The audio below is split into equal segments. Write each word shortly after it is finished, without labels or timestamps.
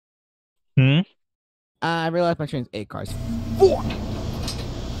Hmm? I realized my train's 8 cars. Fuck!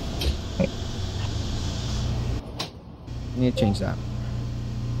 Need to change that.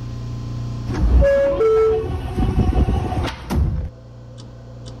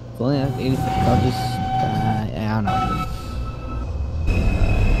 If only I have 86, I'll just, I don't know.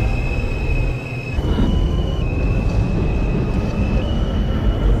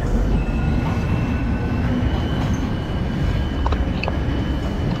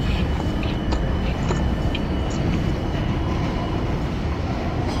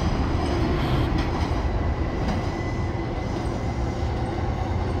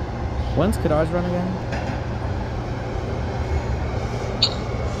 When's Kadar's run again?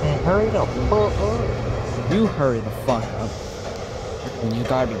 Man, hurry the fuck up. You hurry the fuck up. And you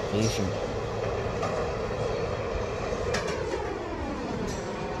gotta be patient.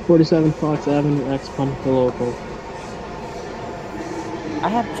 47 Fox Avenue X pump the local. I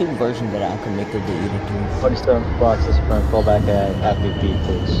have 2 versions that I can make of the either two. 47 Fox is front, call back at FVP,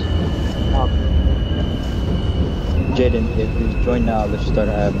 please. Jaden, if you join now, let's start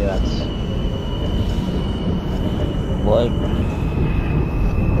at Avenue X. What?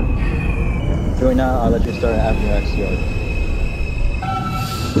 Join now, I'll let you start at Avenue X yard.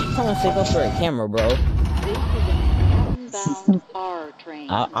 I'm trying to save up for a camera, bro. This is an outbound R train.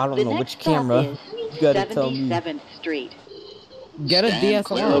 I don't know which stop camera. is You gotta tell me. 77th Street. Get a Stand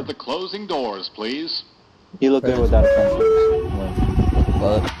clear of the DSLR. closing doors, please. You look good without a camera.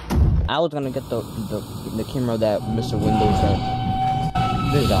 But I was gonna get the camera that Mr. Windows had.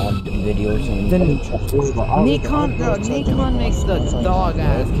 Did on videos and Nikon makes the dog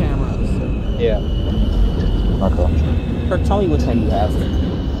ass cameras. Yeah. Okay. Or tell me what time you have.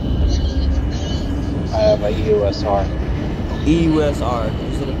 I have a EOSR. EUSR.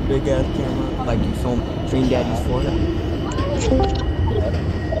 Is it a big ass camera? Like you film Dream Daddy's for it?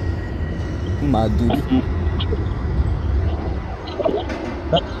 My dude.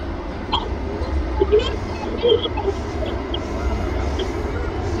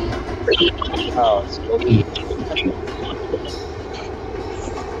 Oh, it's okay.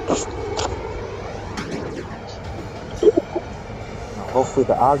 Hopefully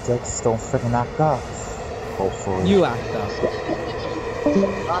the objects don't freaking knock off. Hopefully. You act up.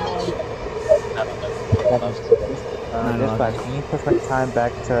 Dispatch, can you push my time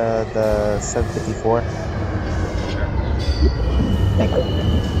back to the 754? Sure. Thank you.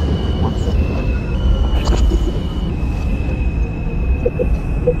 1 second.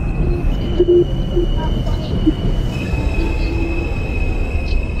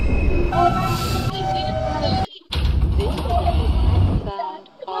 Outbound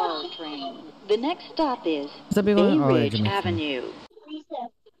R train. The next stop is Is that big Bay one? Oh, yeah, Ridge Jamaica. Avenue.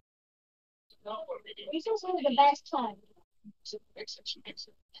 Recess was the best time.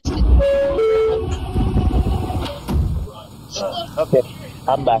 Okay,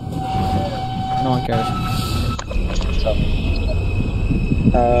 I'm back. No one cares. So,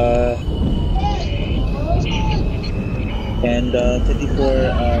 and 54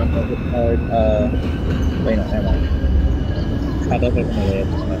 wait, no, never mind. I don't have my way up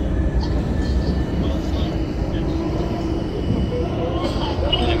this time.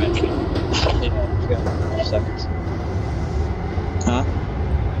 You got a few more seconds. Huh?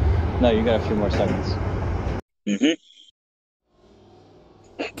 No, you got a few more seconds. Mm-hmm.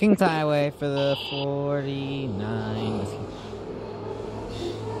 Kings Highway for the 49 whiskey.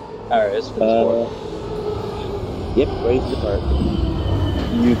 Alright, it's for the sport. Yep, ready to depart.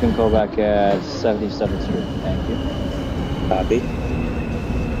 You can go back at 77th Street. Thank you. Copy.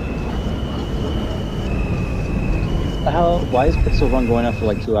 Why is Pixel Run going up for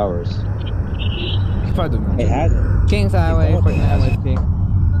like 2 hours? It hasn't. Kings Highway, 49 whiskey.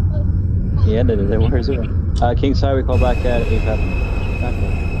 Yeah, where is it? Kings Highway, call back at 8th Avenue.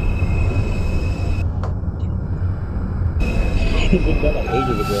 It was done like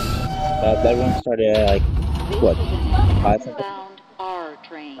ages ago. That one started at like, what, 5 something? Outbound R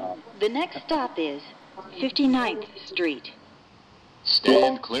train. The next stop is 59th Street.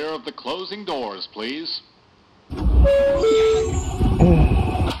 Stand clear of the closing doors, please.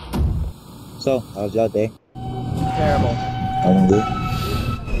 So, how's your day? Terrible. I'm good.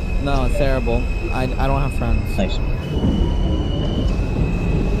 No, it's terrible. I don't have friends. Nice.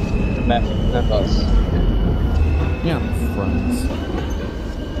 Matthew, that's us. Yeah, friends.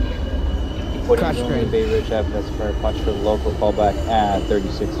 Crash train. Bay Ridge Avenue, that's for watch for the local callback at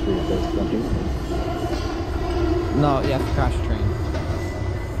 36th Street. That's going to No, yeah, crash train.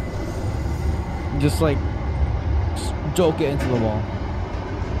 Just like, joke it into the wall.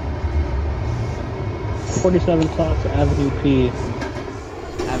 47 Fox Avenue P.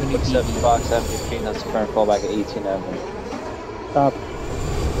 Avenue 47 Fox Avenue, Phoenix, current callback at 18 Avenue. Stop.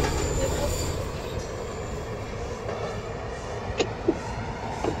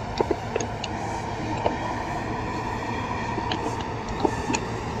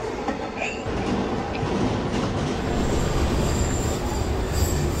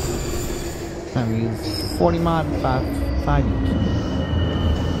 That means 40 mod 5 years.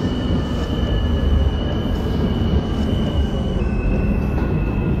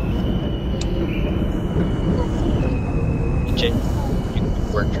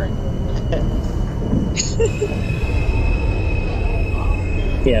 Work train.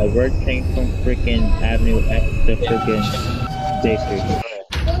 Yeah, work train from freaking Avenue X to freaking J Street.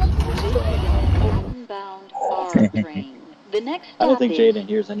 Bound R train. The next I don't stop think is Jaden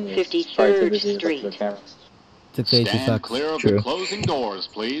hears anyways. He's probably too 53rd busy looking Street. at the cameras. Stand clear of True. the closing doors,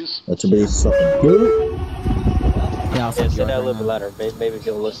 please. That's really sucking. Dude. Yeah, I'll Yeah, set say you that a right little bit now. louder. Maybe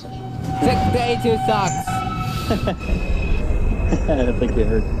he'll listen. 682 sucks. I don't think they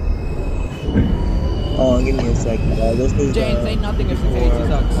heard. Oh, give me a second. This is Jane, say nothing if 682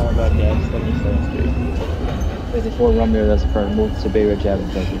 sucks. Oh, God, yeah, 77th Street. 54 Romeo, that's for move to Bay Ridge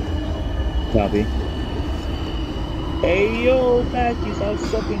Avenue. Thank you. Copy. Hey, yo, Matthew, stop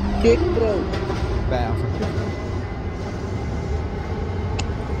sucking dick, bro. Bad, I'll set you.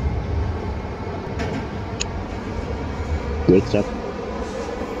 Wakes up.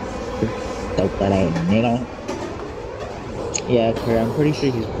 Dope that ain't nigga. Yeah, Kurt, I'm pretty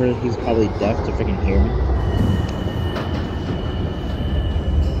sure he's probably deaf to freaking hear me.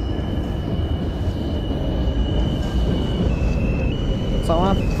 So I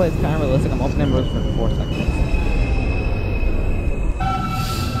want to play this kind of realistic. I'm opening rooms for 4 seconds.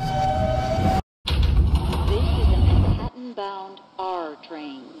 This is a Manhattan-bound R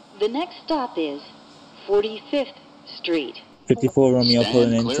train. The next stop is 45th Street. 54 Romeo pulling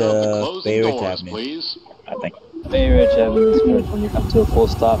Stand clear of the into closing Bay Ridge doors, Avenue, please. I think. Bay Ridge Avenue, sir. When you come to a full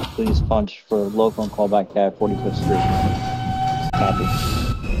stop, please punch for local and callback at 45th Street. Copy.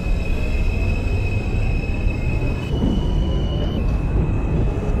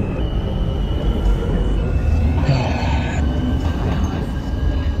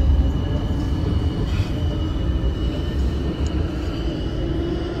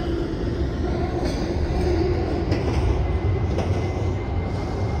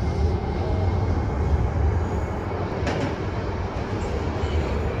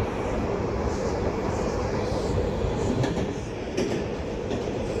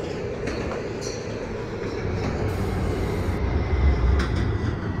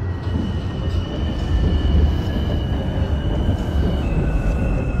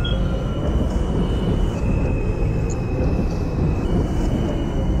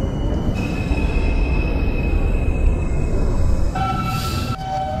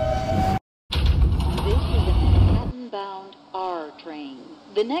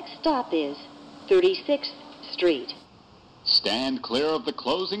 The next stop is 36th Street. Stand clear of the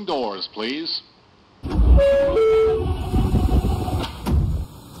closing doors, please.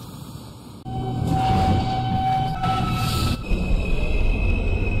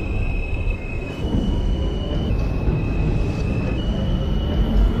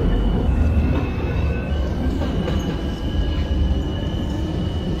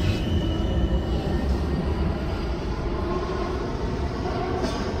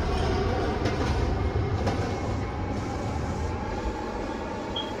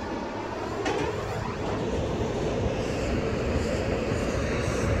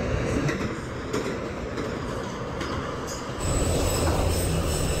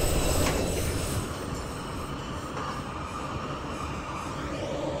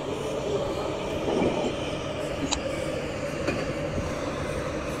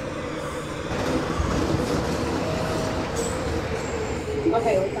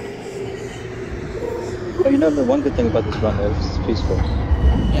 Well, you know, the one good thing about this run is it's peaceful.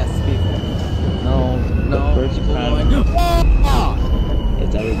 Yes, people. No, first people time- going. Ah!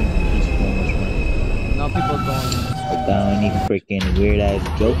 It's ever been peaceful in this one. No people going. Without any freaking weird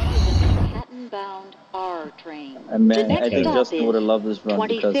ass jokes. Manhattan-bound R train. And man, The next I think stop Justin is would have loved this run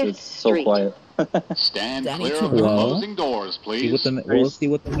because 25th it's so Street. quiet. Stand Danny clear too. of the Well, closing doors, See what please. we'll see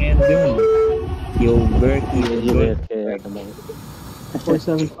what the man's doing. He'll work, He's he'll AFK work. at the moment.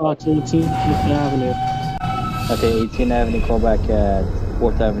 47 Fox 18, 5th Avenue. Okay, 18 Avenue, call back at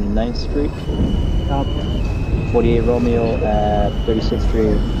 4th Avenue, 9th Street. Stop. 48 Romeo at 36th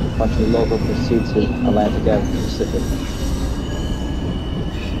Street. Punching local, proceed to Atlantic Avenue Pacific.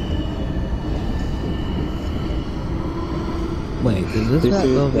 Wait, is This this is that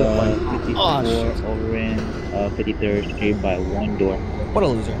little bit like? 54 Oh, shit. over in 53rd Street by one door. What a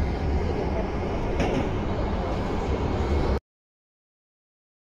loser.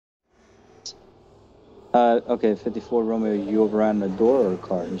 Okay, 54 Romeo, you overran a door or a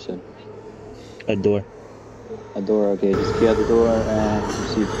car, you said? A door. A door, okay, just key out the door and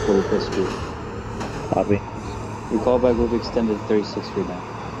proceed to 45th Street. Copy. Your callback will be extended to 36th Street now.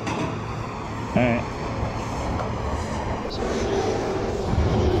 Alright.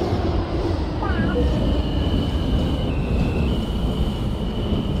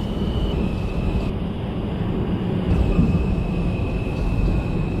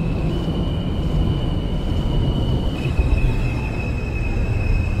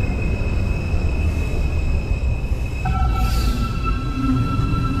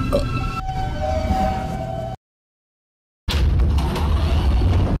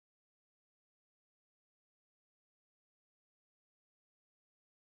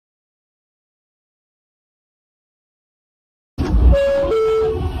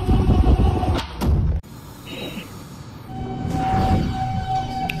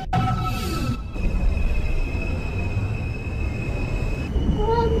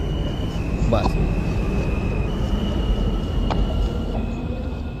 But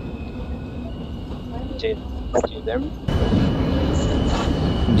Jade, you there?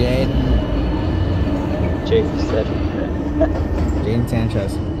 Jade. Jade said. Jade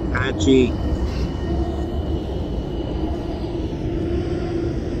Sanchez. Archie.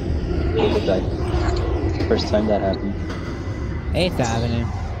 Like, first time that happened. 8th Avenue.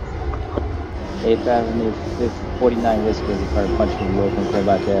 8th Avenue, 49 Whiskey, the car punched me low and clear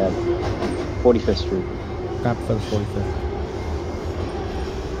back at 45th Street. Cop for the 45th.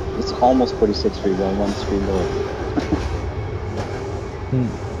 It's almost 46th Street, but 1 street lower.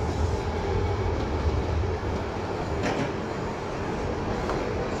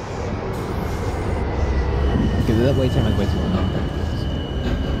 Because that wait time is way too long.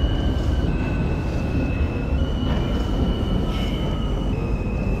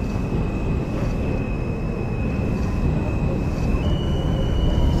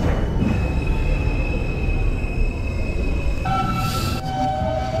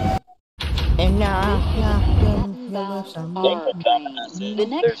 And now, R train. The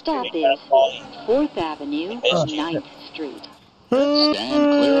next stop is 4th Avenue, 9th Street. Stand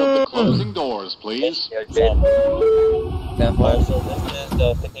clear of the closing doors, please. That was. Also, this is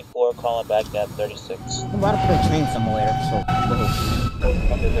the 54 calling back at 36. I'm about to put a train simulator, so.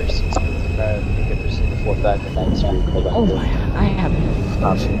 Under 36th Street, the car you can proceed to 4th back at 9th Street. Call back Oh there. my, I have it.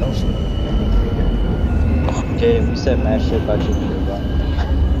 Oh shit, oh shit. Jade, we said mad shit about you.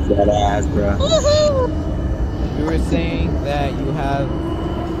 That ass, bro. You were saying that you have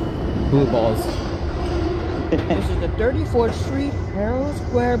blue balls. This is the 34th Street Herald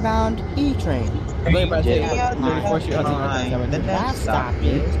Square bound E train. I'm going to say 34th Street. The last stop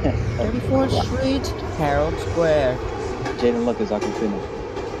is 34th Street Herald Square. Jaden, look, it's Aquafina.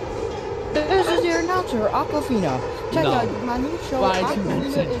 This is your announcer, Aquafina. Check out my new show, Aquafina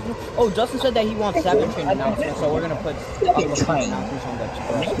is... Oh, Justin said that he wants 7 train announcements, so we're gonna put Aquafina announcements on the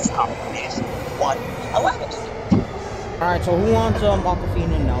express. Alright, so who wants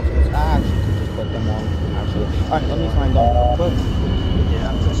Aquafina announcements? I actually could just put them on, actually. Alright, let me find out. But...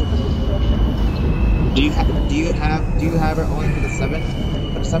 Do you have her only for the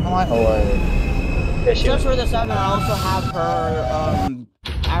 7 line, or? Just for the 7, I also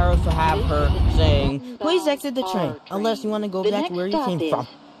have her, saying, please exit the train, unless you want to go back to where you came from.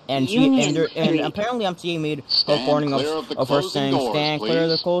 And apparently MTA made a warning of her saying, stand clear of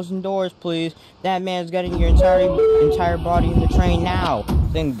the closing doors, please. That man's getting your entire body in the train now.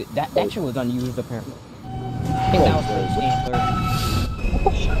 Then that shit was unused, apparently. I think that was for stand clear.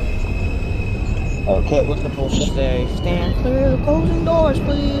 Okay. What's supposed to say? Stand clear of the closing doors,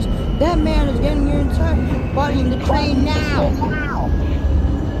 please. That man is getting your entire body in the train now.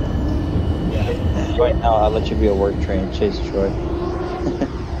 Yeah. Right now, I'll let you be a work train. Chase Troy.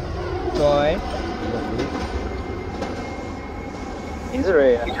 Troy? He's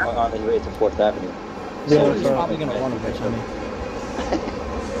already on his way to 4th Avenue. So he's probably gonna run a bitch on me.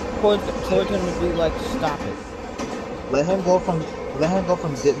 Troy's gonna be like, stop it. Let him go from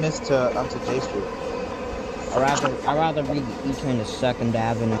Ditmas to J Street. I'd rather read the E train to 2nd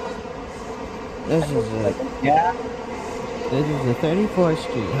Avenue. This is it. Yeah. This is the 34th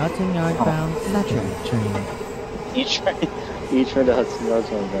Street Hudson Yard bound Metro train. E train to Hudson Yards,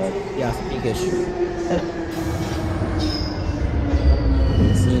 oh god. Yeah, speakish.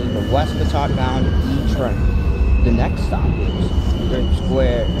 This is the West Batot bound E train. The next stop is Ridge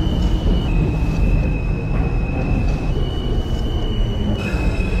Square.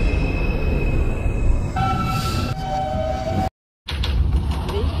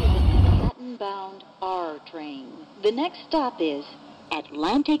 train. The next stop is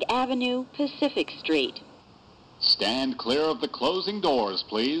Atlantic Avenue, Pacific Street. Stand clear of the closing doors,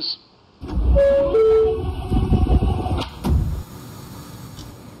 please.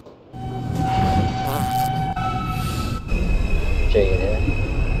 Check it out.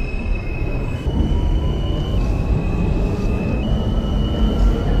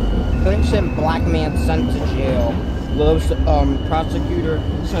 Innocent black man sent to jail. Lives, prosecutor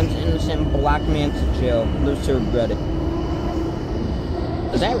sends innocent black man to jail. Lives to regret it.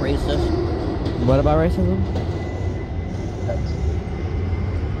 Is that racist? What about racism?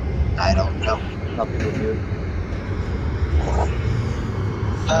 I don't know. How people do it.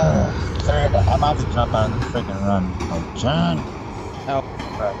 Third, I'm about to jump on the freaking run. Oh, John. Oh.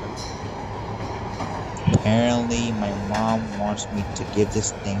 Apparently, my mom wants me to give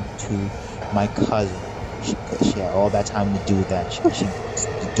this thing to my cousin. She had all that time to do that. She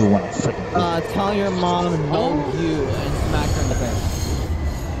do want to freaking do. Tell your mom no you and smack her in the face.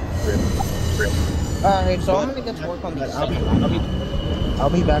 Alright, so I'm gonna get to work on these. I'll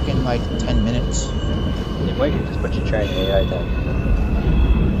be back in like 10 minutes. Then why don't you just put your train AI down?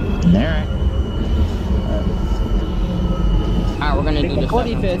 Alright. Alright, we're gonna do this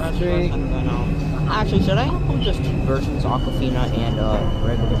 45th Street. And then, actually, should I upload just two versions, Aquafina and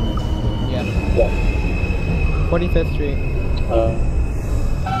regular? Yeah. 45th Street.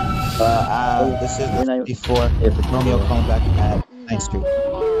 This is before Romeo coming back at 9th Street.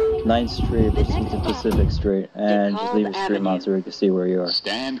 9th Street, proceed to Pacific Street, and just leave your street mount so we can see where you are.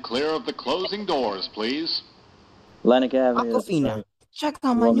 Stand clear of the closing doors, please. Atlantic Avenue. Aquafina. Check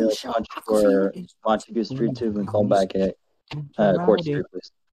out my Romeo new show. punch for Montague Street 2 and call back at Court Street,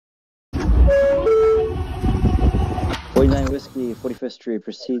 please. 49 Whiskey, 45th Street,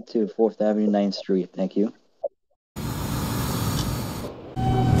 proceed to 4th Avenue, 9th Street. Thank you. I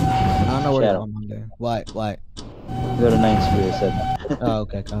don't know where to go on Monday. What? Go to 9th Street, I said. Oh,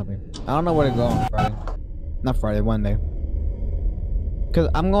 okay, copy. I don't know where to go on Friday. Not Friday, Monday. Because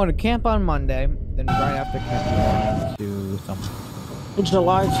I'm going to camp on Monday, then right after camp I'm going to something.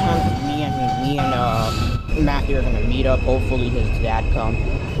 July 10th, me and Matthew are gonna meet up. Hopefully his dad come.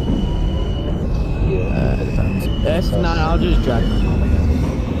 If not, I'll just drive him home again.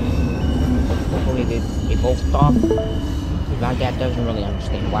 Hopefully they both talk. My dad doesn't really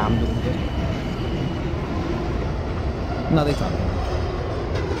understand why I'm doing this. No, they talk.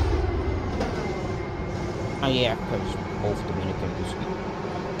 Oh yeah, because both Dominicans speak.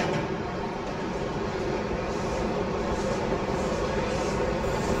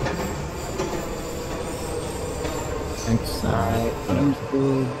 Alright,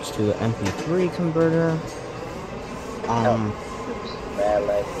 improves to MP3 converter. I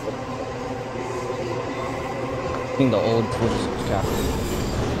think the old 46 tab.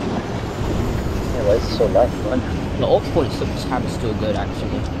 Yeah, why is it so light? The old 46 tab is still good,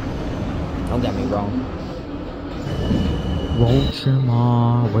 actually. Don't get me wrong. Roll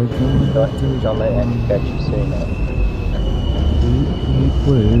we're going Don't let any catch you say that.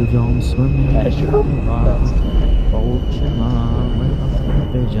 waves on swimming. Yeah, sure.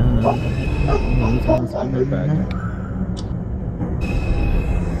 Sometimes I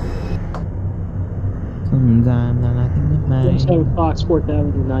think it might. 7 Fox 4th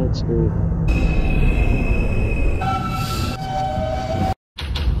Avenue, 9th Street.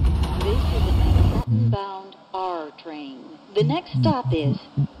 This is a Manhattan-bound R train. The next stop is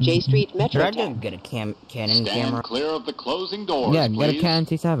J Street Metro. Should I just get a Canon Stand camera? clear of the closing doors, Yeah, please. get a Canon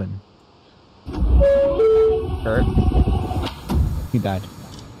T7. Kurt? He died.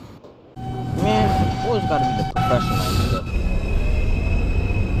 Man, always gotta be the professional.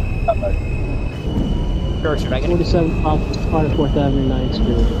 Kurt, should I get a 47 Fox 4th Avenue, 9th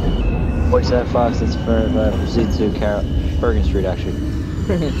Street. 47 Fox, that's for proceed to Bergen Street, actually.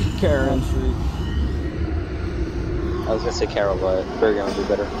 Karen Street? I was gonna say Carroll, but Bergen would be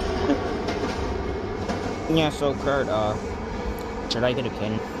better. Yeah, so Kurt, should I get a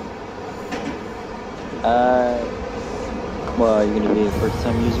Canon? Well, you're gonna be a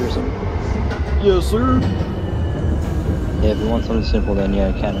first-time user or something? Yes, sir. Yeah, if you want something simple, then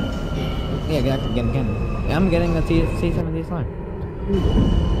yeah, Canon. Yeah, exactly, get a Canon. Yeah, I'm getting a T7 line.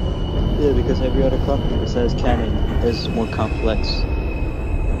 Yeah, because every other company besides Canon is more complex.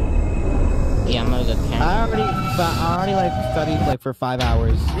 Yeah, I'm gonna get Canon. I already like studied like for 5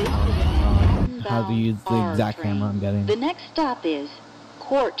 hours how to use the exact camera I'm getting. The next stop is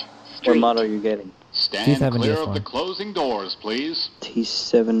Court What Street. model are you getting? Stand T7 clear DS1. of the closing doors, please.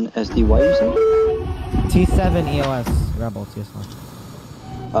 T7 SDY, you said? T7 EOS Rebel TS1.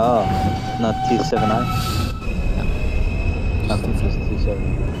 Oh, not T7i? No.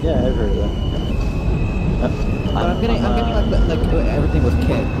 T7. Yeah, I've heard of that. I'm getting like everything was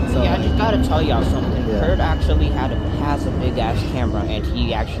kit. So Yeah, I just gotta tell y'all something. Yeah. Kurt actually has a big ass camera, and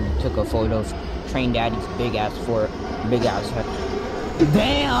he actually took a photo of Train Daddy's big ass head.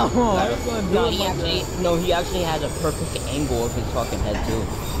 damn. He actually has a perfect angle of his fucking head too.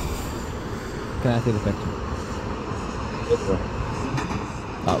 Can I see the picture?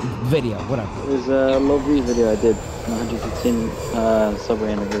 Video, whatever. It was a low V video I did. 115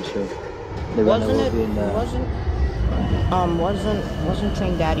 subway anniversary. They ran a low V in Wasn't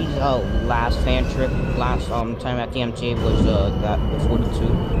Train Daddy's last fan trip time at the MTA was that the 42?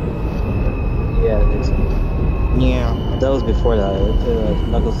 Yeah, I think so. Yeah. That was before that.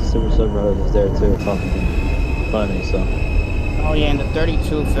 Knuckles the Super Server was there too, talking in front of me, so. Oh yeah, and the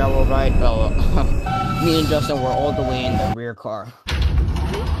 32 fellow right. Me and Justin were all the way in the rear car.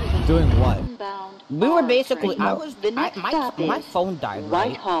 Doing what? We were basically. No. My phone died,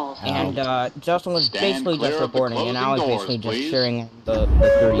 right? And Justin was basically just recording, and I was basically just cheering the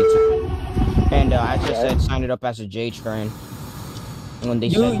 32. And I just said sign it up as a J train. When they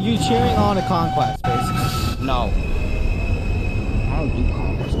said you cheering on a conquest, basically. no, I don't do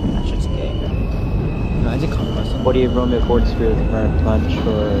conquest, man. That shit's gay. No, I did conquest. 48 Romeo 4th Street with American Punch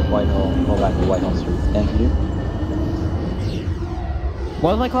or Whitehall. Call back to Whitehall Street. Thank you.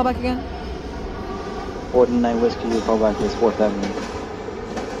 What was my callback again? 49 Whiskey, you call back to 4th Avenue.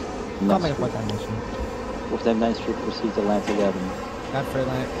 Call me a 4th Avenue. 4th Avenue 9th Street proceeds to Atlantic Avenue. Not for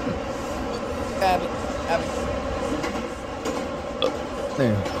Atlantic.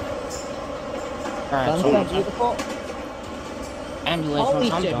 There. Alright, so beautiful.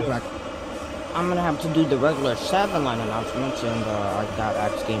 Anyways, I'm gonna have to do the regular 7-line announcements, and I got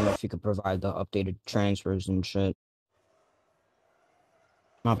Axe Gamer if you could provide the updated transfers and shit.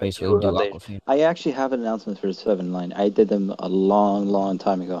 Not basically do Aquafina. I actually have an announcement for the 7 line. I did them a long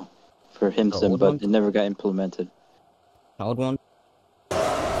time ago for Himson, but it never got implemented. The old one?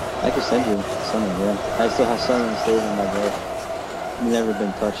 I could send you some of them. I still have some of them saved in my book. Never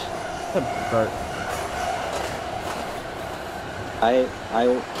been touched. I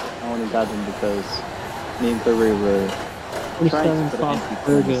only got them because me and Curry were trying to put an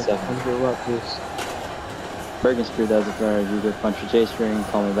NP27. Bergen Street, that's a very good punch for J string,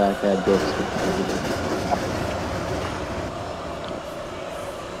 call me back, I had Bergen Street.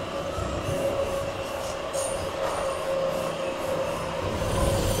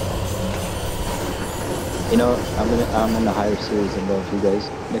 You know, I'm in the higher series than both you guys.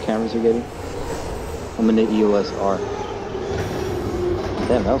 The cameras are getting. I'm in the EOS R.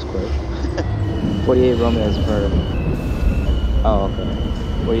 Damn, that was quick. 48 Romeo is for. Oh, okay.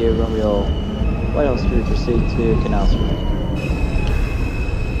 48 Romeo. Whitehall Street, proceed to Canal Street.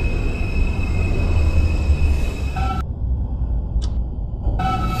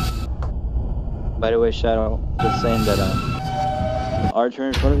 By the way, Shadow, just saying that our train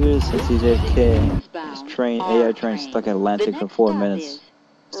in front of you, since he's AFK, his train, AI train stuck at Atlantic for 4 minutes.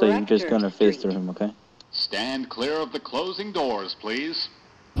 So you're just gonna face through him, okay? Stand clear of the closing doors, please.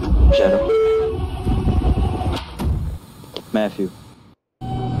 Shadow. Matthew.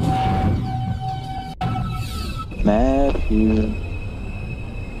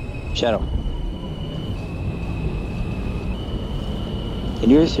 Shadow. Can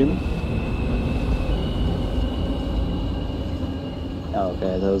you guys hear me? Oh,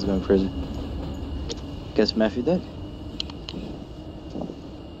 okay, that was going crazy. Guess Matthew dead.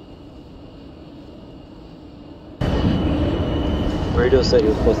 Radio said he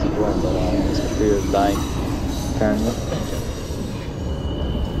was supposed to join, but his computer is dying, apparently.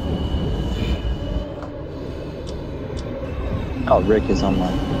 Oh, Rick is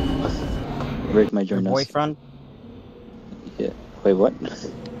online. Rick might join us. Boyfriend? Yeah. Wait, what?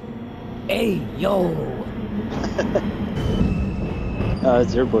 Hey, yo! Oh,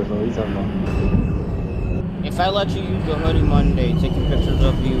 it's your boyfriend. What are you talking about? If I let you use the hoodie Monday, taking pictures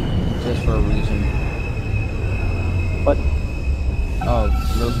of you just for a reason. What? Oh,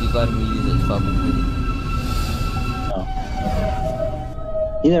 Loki's letting me use his fucking hoodie. No.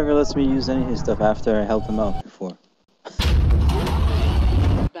 He never lets me use any of his stuff after I helped him out before.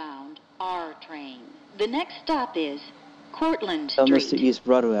 Bound R train. The next stop is Cortlandt Tell Street. Mr. East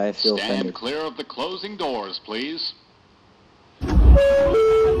Broadway I feel Stand offended. clear of the closing doors, please.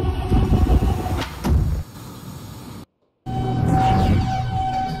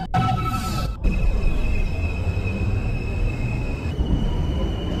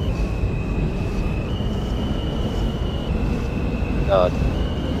 God.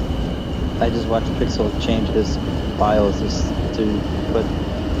 I just watched Pixel change his files just to put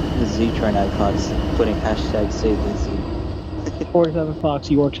the Z train icons, putting hashtag save the Z. 47 Fox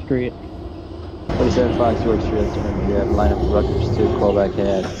York Street. 47 Fox, York Street, let's remember you have lineup for Rutgers to call back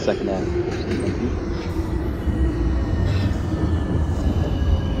at second half. Thank you.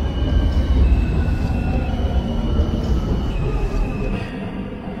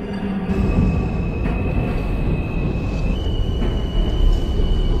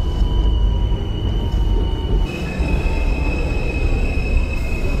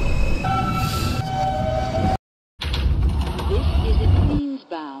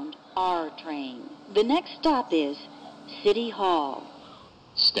 R train. The next stop is City Hall.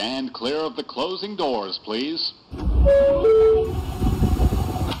 Stand clear of the closing doors, please.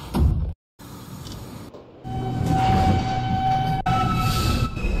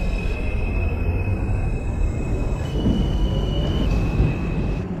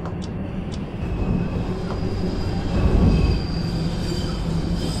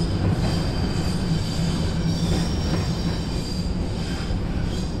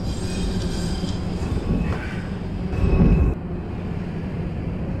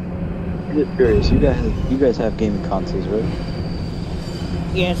 I'm just curious, you guys have gaming consoles, right?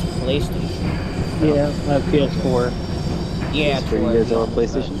 Yeah, it's a PlayStation. Yeah, I have PS4. Yeah, PS4, you guys have a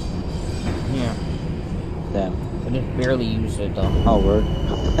PlayStation? Yeah. Damn. I just barely use it though. Oh, word.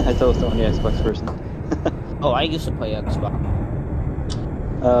 I thought I was the only Xbox person. Oh, I used to play Xbox.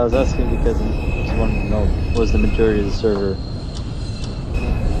 I was asking because I just wanted to know, what was the majority of the server?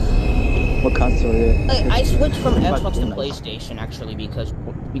 What console are you? I switched from Xbox to PlayStation actually because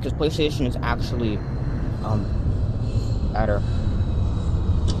PlayStation is actually better.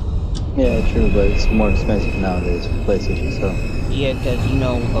 Yeah, true, but it's more expensive nowadays for PlayStation, so. Yeah, because you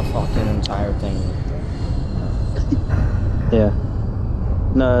know the fucking entire thing. Yeah.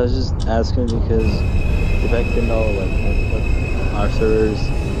 No, I was just asking because if I could know like what our servers,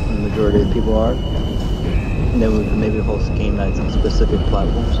 the majority of people are, then we could maybe host game nights on specific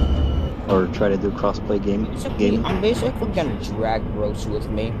platforms. Or try to do cross-play gaming. I'm basically gonna drag Rose with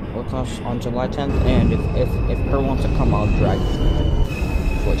me with us on July 10th, and if her wants to come, I'll drag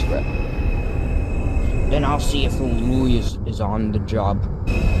Voice Grab. Then I'll see if Louis is on the job.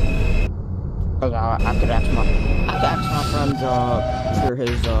 Cause I could ask my friend for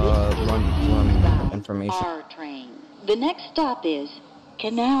his run information. R train. The next stop is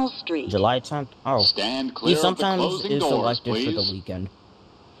Canal Street. July 10th. Oh, Stand clear he sometimes of the closing is doors, selected please. for the weekend.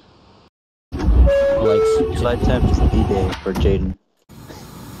 Like July 10th is D-Day for Jaden.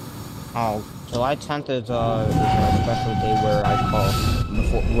 Oh, July 10th is a special day where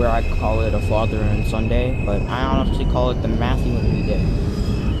I call it a Father and Sunday, but I honestly call it the Matthew and Me Day.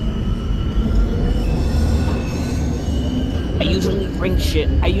 I usually bring shit,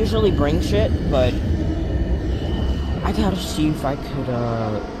 but I gotta see if I could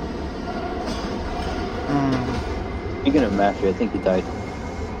Speaking of Matthew, I think he died.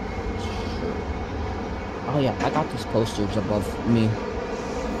 Oh yeah, I got these posters above me.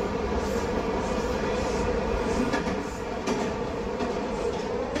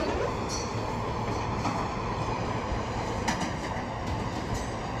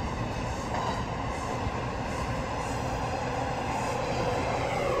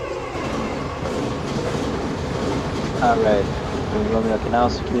 Alright, Romeo Canal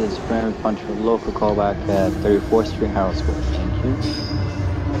Street is primary punch for local callback at 34th Street, Harold Square. Thank you.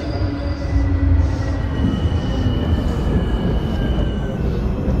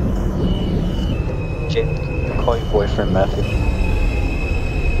 Jim, call your boyfriend Matthew.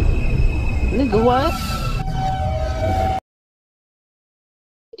 Nigga, what?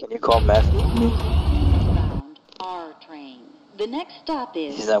 Can you call Matthew? Bound R train. The next stop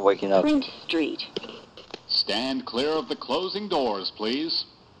is He's not waking up. Prince Street. Stand clear of the closing doors, please.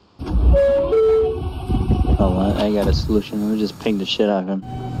 Oh, I got a solution. Let me just ping the shit out of him.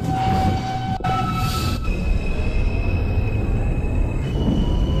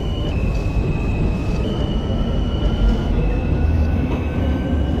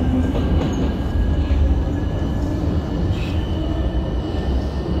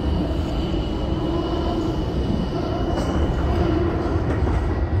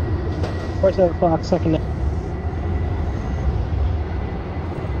 Where's that Fox second?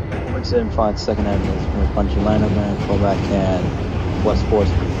 7-5 second avenue from a punchy lineup and pull back at West 4th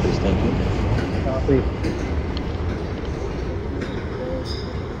Street, please. Thank you. Copy.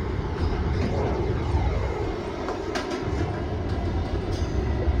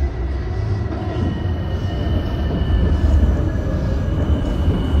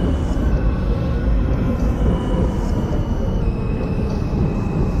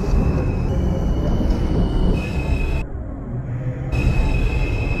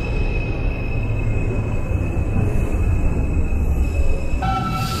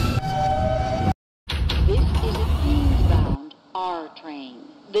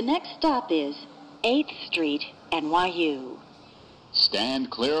 The next stop is 8th Street, NYU.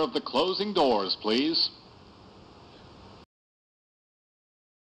 Stand clear of the closing doors, please.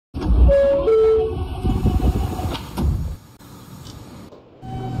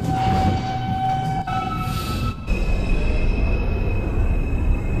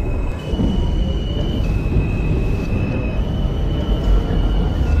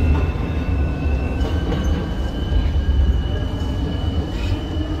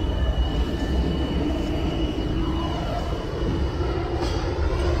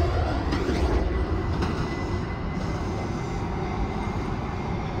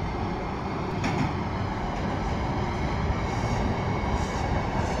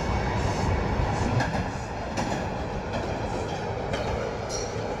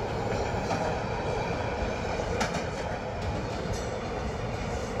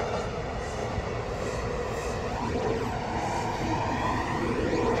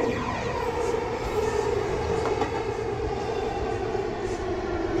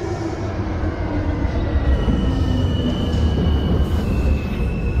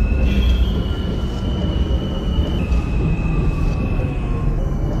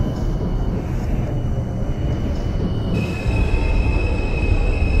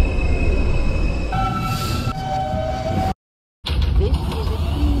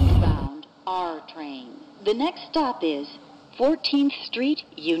 The next stop is 14th Street,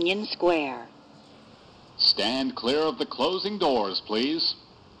 Union Square. Stand clear of the closing doors, please.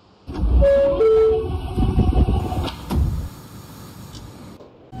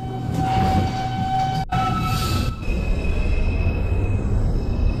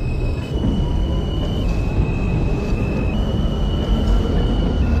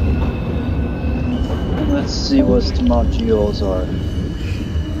 Let's see what smart geos are.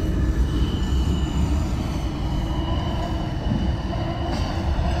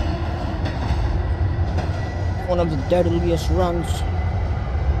 One of the deadliest runs.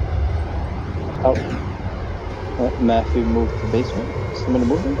 Oh. Matthew moved to the basement. Somebody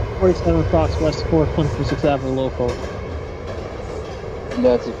moved him? 47 Fox West 4th, 136th Avenue, local.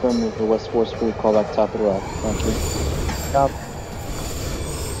 That's affirmative for West 4th School. Call back top of the rock. Thank you. Stop.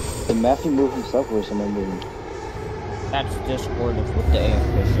 Did Matthew move himself or someone move him? That's Discord with the AF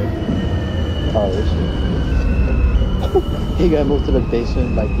Bishop. Oh, is he got moved to the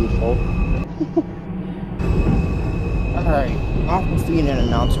basement by default. Alright, off the feed and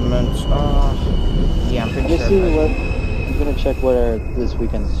announcements. Yeah, I'm pretty sure. I'm gonna check what are this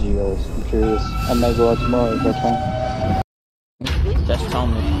weekend's geos. I'm curious. I might go out tomorrow if I can. Just tell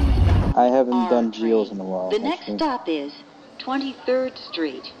me. I haven't done geos in a while. The next stop is 23rd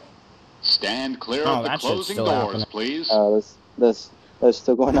Street. Stand clear of the closing doors, please. That's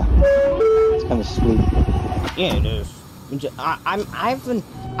still going on. It's kind of sweet. Yeah, it is. I've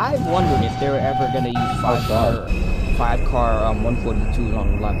wondered if they were ever gonna use five car 142s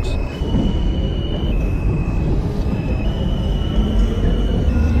on Lex.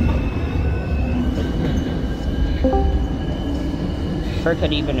 Kirk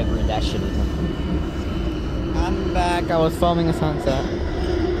could even agree that shit isn't. I'm back. I was filming a sunset.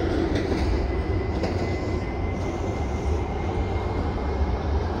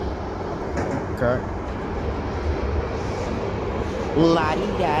 Okay.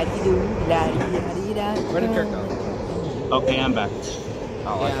 La-dee-da-dee-doo, la-dee-da-dee-da. Where did Kirk go? Okay, I'm back.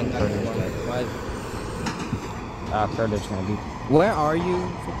 Oh, I think Curtis is dead. What? Curtis gonna be. Where are you,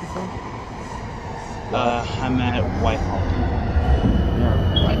 54? I'm at Whitehall.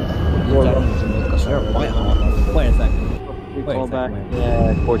 You're at Jamaica, sir. Whitehall. Wait a second. Call back. Wait.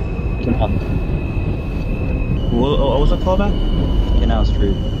 Yeah, Canal. What was the callback? Canal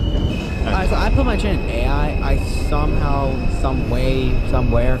Street. Alright, so I put my chain in AI. I somehow,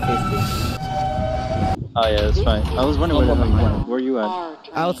 somewhere, 50. Oh yeah, that's fine. I was wondering where you at?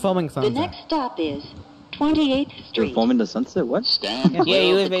 I was filming sunset. The next stop is 28th Street. You're filming the sunset? What? Stand Yeah, clear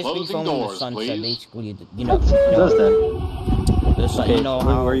you of were the basically closing filming the doors, sunset, please. basically, you know. Who does that? Okay, you know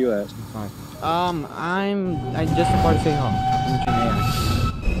how... Where are you at? I just about to say home. I'm in AI.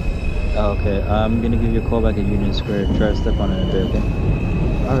 Oh, okay, I'm gonna give you a call back at Union Square. Try to step on it a bit, okay?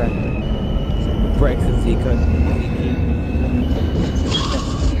 Okay. Breaks as he could.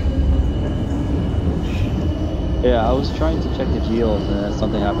 Yeah, I was trying to check the geos and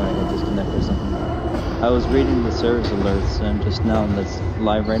something happened. I got disconnected or something. I was reading the service alerts and just now that's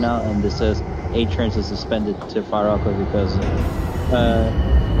live right now, and it says 8 trains are suspended to Far Rockaway because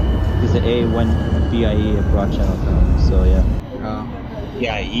the A went BIE at Broad Channel. So yeah.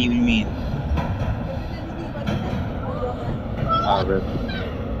 Yeah, you mean. Rip.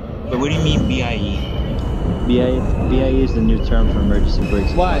 But what do you mean BIE? BIE is the new term for emergency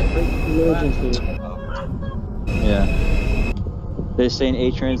brakes. What? Emergency. Yeah. They're saying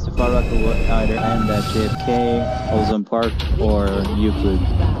A trains to Far Rock will either end at JFK, Ozone Park, or Euclid.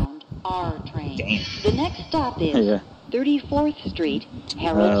 Bound R train. Damn. The next stop is Yeah. 34th Street,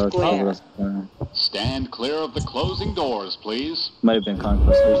 Herald Square. Stand clear of the closing doors, please. Might have been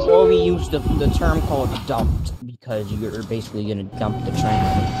Conquestors. Or we use the term called dumped, because you're basically gonna dump the train.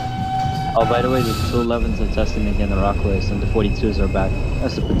 Oh, by the way, the 211s are testing again the Rockaways, and the 42s are back.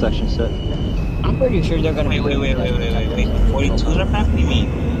 That's the protection set. I'm pretty sure they're gonna Wait. 42s are back? What do you mean?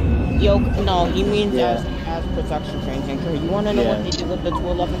 Yo, no, he means Yeah. as protection trains. And you wanna know what they did with the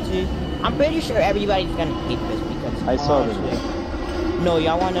 211C? I'm pretty sure everybody's gonna hate this because I saw this. No,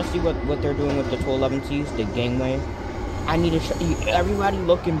 y'all wanna see what they're doing with the 211Cs, the gangway? I need to show you. Everybody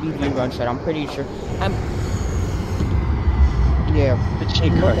look in BV run shot. I'm pretty sure. Yeah. The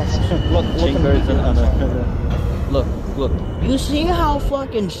chain Look guards. at look Chain at guards BV on run shot. Look. You see how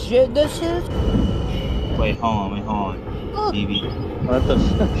fucking shit this is? Wait, hold on. BB. What the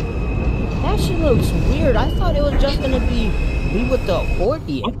fuck? That shit looks weird. I thought it was just gonna be with the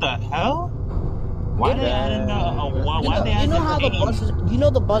 40. What the hell? Why they adding why they adding You know how the 80? buses? You know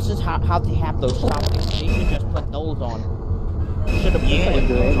the buses how they have those stops. They should just put those on. Should have put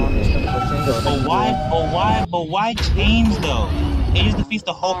those on instead of putting those. But why chains though? It just defeats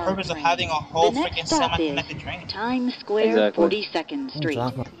the whole purpose of having a whole freaking semi-connected train. Times Square, Exactly. 42nd Street.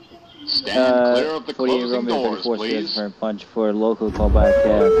 Stand clear of the 48 closing Romeo doors, 34 please. for a punch for local callback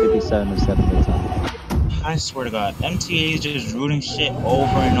 57 or 70 time. I swear to God, MTA is just rooting shit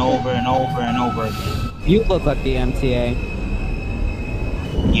over and over and over and over again. You look like the MTA.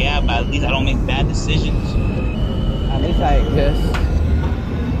 Yeah, but at least I don't make bad decisions. At least I exist.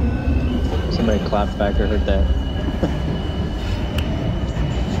 Somebody clapped back, I heard that.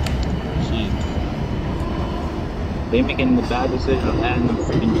 Shit. They making the bad decision of adding the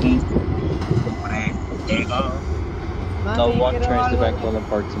freaking chains. There you go. No, one train's to Vancouver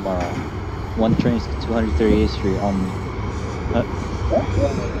Park tomorrow. One train's to 238th Street only.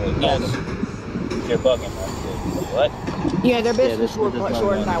 Yes. You're bugging, man. What? Yeah, they're basically this short is not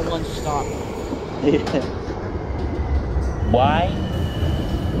shorting done. that one stop. Why?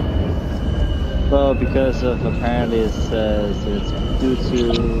 Well, because of apparently it says it's due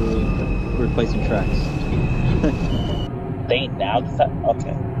to replacing tracks. They now decide.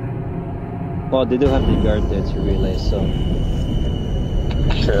 Okay. Well, they do have the guard there to relay, so.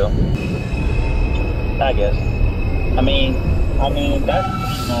 True. I guess. I mean that's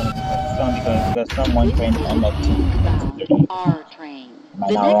because someone trained on that too. R train. Am I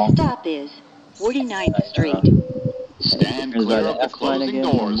The not next wrong? stop is 49th Street. Stand Here's clear by of the the F line closing again,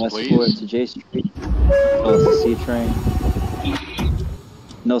 doors, from Westport please. to J Street. Oh, it's a C train.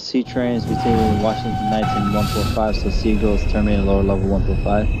 No C trains between Washington Heights and 145, so C goes terminating lower level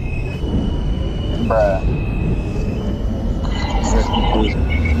 145. Bruh. Rest in peace.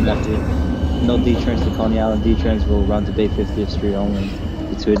 No D trains to Coney Island. D trains will run to Bay 50th Street only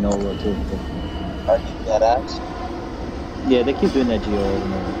between Noel Road 2. Are you dead ass? Yeah, they keep doing that GO over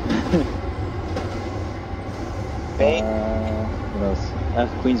and over. Bay? What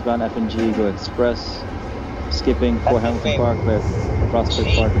else? Queensbound F and G go express. Skipping Fort Hamilton Park with Prospect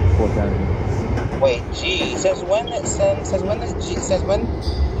G. Park and 4th Avenue. Wait, G. Since when the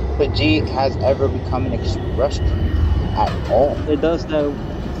G has ever become an express train at all? It does that.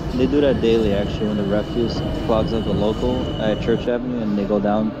 They do that daily actually when the refuse clogs up the local at Church Avenue and they go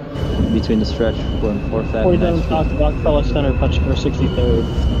down between the stretch from 4th Avenue. 47 South Rockefeller Center, punch for 63rd.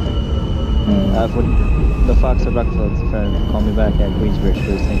 For the Fox at Rockefeller Center, call me back at Queensbridge,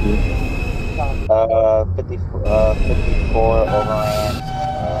 please. Thank you. 54 overran.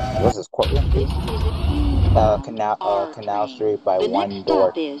 What's this courtroom, please? Canal Street by The one next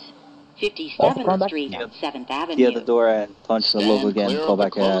door. stop is 57th Street, 7th Avenue. Yeah, the door and punch the logo Stand again. clear Call of the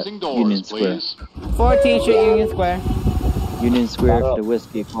back at closing doors, Union Square. please. 14th Street, Union Square. Union Square for the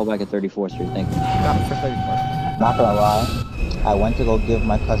whiskey. Call back at 34th Street. Thank you. Stop for 34. Not gonna lie, I went to go give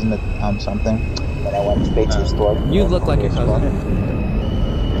my cousin something, and I went straight to the store. You look like your cousin.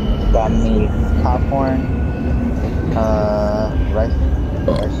 Got me popcorn, rice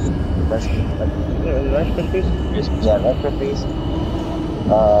Krispies? Yeah, Rice Krispies.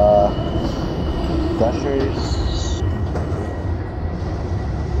 Gushers.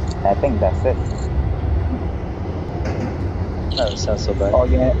 I think that's it. That doesn't sound so bad. Oh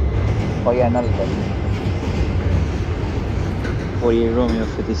yeah, another thing. 48 Romeo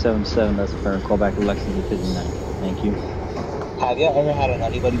 57-7. That's the current. Call back to Lexington 59. Thank you. Have you ever had a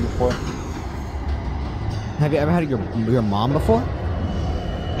nutty buddy before? Have you ever had your mom before?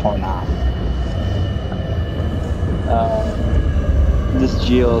 Or not? This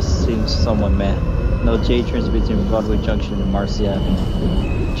GL seems somewhat meh. No J turns between Broadway Junction and Marcy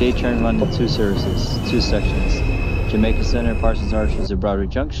Avenue. J turn run in 2 services, 2 sections. Jamaica Center, Parsons Arches to Broadway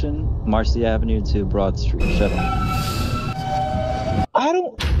Junction, Marcy Avenue to Broad Street shuttle. I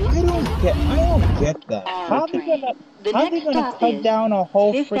don't get that. How they gonna cut down a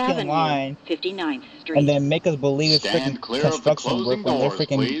whole freaking line 59th Street. and then make us believe it's freaking construction work when they're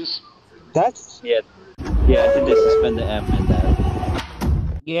freaking? Please. That's Yeah, I think they suspend the M and that.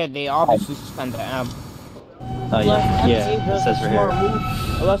 Yeah, they obviously suspend the M. Oh yeah, it says right here.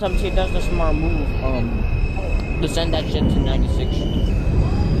 Unless MTA does the smart move, to send that shit to 96.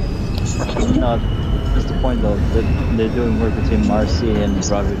 No, that's the point though. They're doing work between Marcy and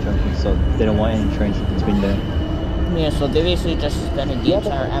Broadway Junction, so they don't want any trains between there. Yeah, so they basically just suspended the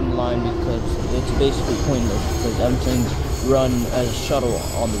entire M line because it's basically pointless, because M trains run as a shuttle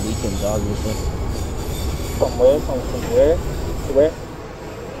on the weekends, obviously. from where? From where? To where?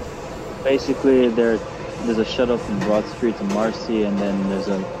 Basically, there's a shuttle from Broad Street to Marcy, and then there's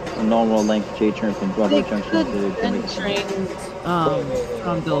a normal length J turn from Broadway Junction to Jamaica Center.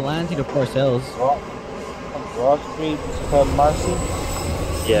 From Delante to Forest Hills. From Broad Street to Marcy?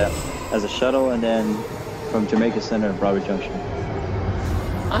 Yeah, as a shuttle, and then from Jamaica Center to Broadway Junction.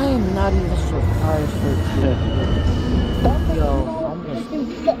 I am not even surprised for Yo, I'm just...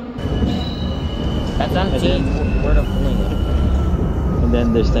 That's MTA word of bling. And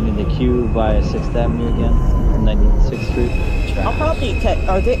then they're sending the Q via 6th Avenue again, from 96th Street. I'll probably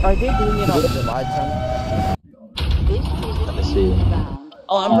are they doing it on July 10th? Let me see.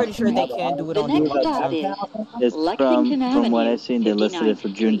 Oh, I'm pretty sure they can do it on July 10th. It's from what I've seen, they listed it for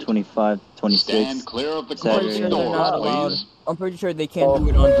June 25, 26. Stand clear of the closing doors, please. I'm pretty sure they can't do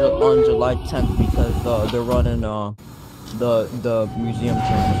it on July 10th because they're running the museum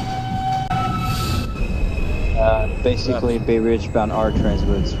trains. Basically, Bay Ridge bound R trains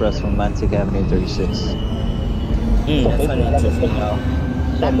will express from Atlantic Avenue 36. That's kind of interesting though.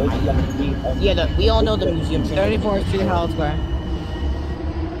 Yeah, we all know the museum train. 34th Street, Harold Square.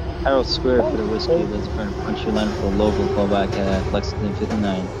 Harold Square for the whiskey, that's for a country line for a local callback at Lexington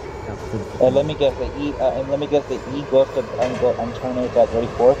 59. And let me guess, the E goes to and terminates at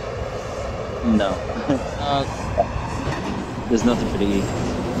 34th? No. There's nothing for the E.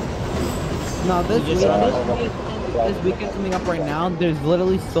 No, this weekend coming up right now, there's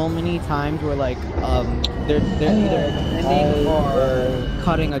literally so many times where like they're either extending or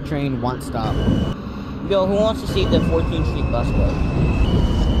cutting a train one stop. Yo, who wants to see the 14th Street busway?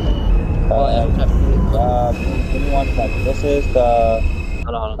 Give me 1 second. This is the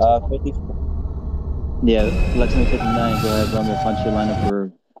 50. Yeah, Lexington 59, go ahead, run the punchy lineup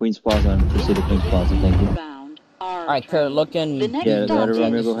for Queens Plaza and proceed to Queens Plaza, thank you. Alright, Kurt, look in. Yeah, let her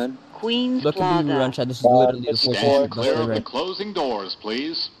run, go ahead. Queens Look Plaza. in the run chat, this is literally the 14th Stand Street clear of busway. the closing doors,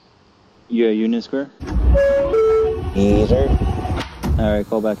 please. You at Union Square? Yes, sir. Alright,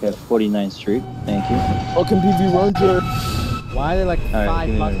 call back at 49th Street, thank you. Look in PV run chat. Why are they like Alright,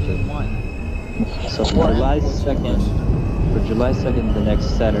 5 buses in one? So for July 2nd, the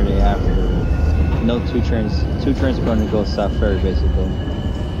next Saturday after, no 2 trains are going to go South Ferry basically.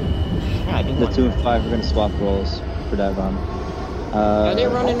 The 2 and 5 are going to swap roles for that run. Are they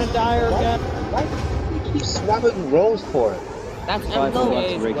running a Dyer again? Why do you keep swapping roles for it? That's 5 will run to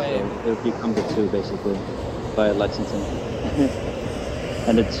MTA's Rake, way. so it'll become the 2 basically, by Lexington.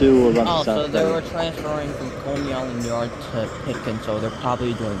 And the 2 will run to Oh, South so they Ferry. were transferring from Coney Island Yard to Pitkin, so they're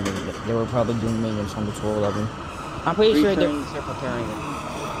probably doing maintenance. They were probably doing maintenance on the 211. I'm pretty sure they're preparing it.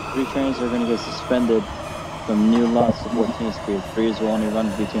 3 trains are going to get suspended from new lots to 14th Street. 3s will only run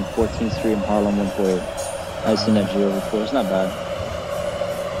between 14th Street and Harlem 148. I've seen that GO before, it's not bad.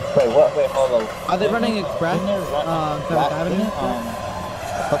 Wait, what? Wait, hold on. Are they running express? 7th Avenue?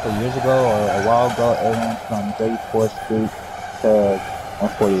 A couple years ago or a while ago, it went from 34th Street to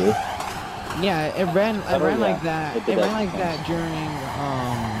 148. Yeah, it ran like that. It It did ran that. like that during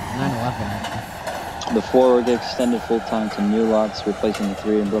 9/11. The 4 will get extended full time to new lots, replacing the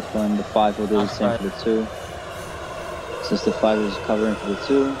 3 in Brooklyn. The 5 will do the same for the 2. Since the 5 is covering for the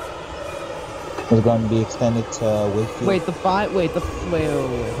 2. It's going to be extended to Wakefield. Wait,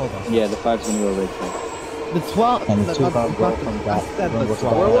 hold on. Yeah, the 5's going to go right there. The 12. And the 2 going to go from that.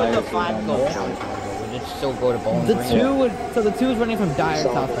 Where would the 5 go? Would it still go to Bowling The Green? 2 would. So the 2 is running from Dyer to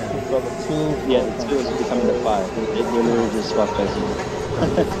South Ferry. So the 2. Yeah, the 2 is becoming the 5. They literally just swapped places.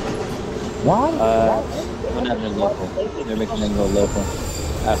 Why? They're not in local. They're making them go local.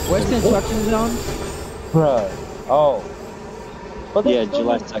 Where's construction zone? Bruh. Oh. But Yeah,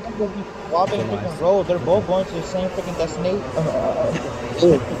 July 2nd. Swapping freaking roads. They're both going to the same freaking destination.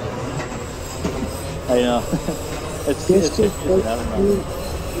 I know. It's This shit confusing. I don't know.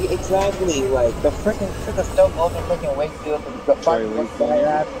 exactly like the freaking still goes in freaking Wakefield and the Sorry, fucking where you works going?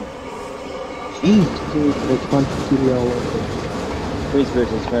 by Jesus. There's one QBL over. Please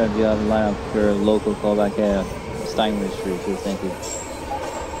versus Fred, you have a lineup for local callback at Steinway Street, please. Thank you.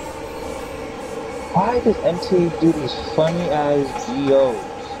 Why does MTA do these funny ass GOs?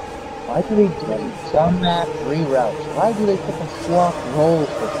 Why do they do these dumbass reroutes? Why do they freaking swap roles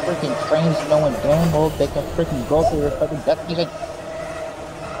for freaking trains knowing damn well they can freaking go to their fucking destination?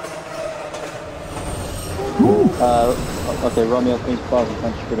 Okay, Romeo, please pause and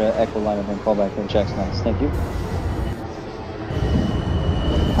punch for the Echo lineup and callback for Jackson. Thank you.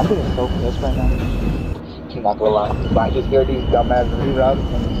 I'm getting so pissed right now. I'm not gonna lie. If I just hear these dumbass reroutes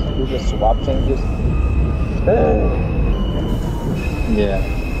and do the swap changes.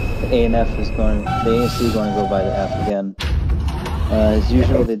 Yeah. The A&F is going, the ANC is going to go by the F again. As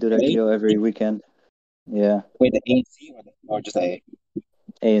usual, they do that GO every weekend. Yeah. Wait, the ANC or just A?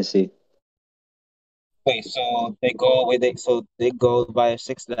 ANC. Wait, so they go they go via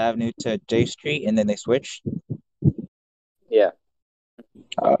 6th Avenue to J Street and then they switch? Yeah.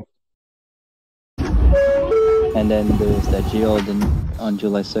 And then there's that GO on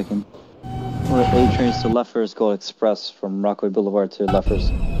July 2nd. Where A trains to Leffers go express from Rockaway Boulevard to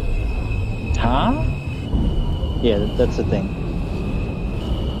Leffers. Huh? Yeah, that's the thing.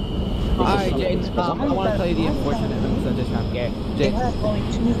 Alright, James, I want to tell you the unfortunate news that just happened. It James, has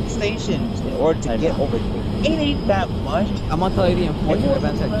only 2 stations in order to get over there. It ain't that much. I'm going to tell you the unfortunate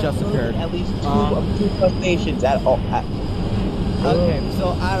events that just occurred. At least two plus stations at all. Okay, so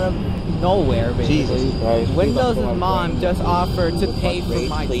out of nowhere, basically, Jesus Christ. Windows' mom just offered to pay for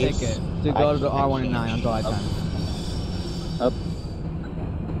my Please. ticket to go to the R179 on July 10th. Up.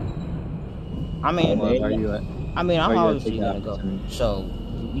 I mean, Where are you at? I mean, I'm Are you obviously at gonna go. Takeout? So,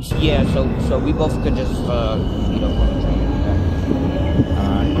 yeah, so we both could just, meet up on the train.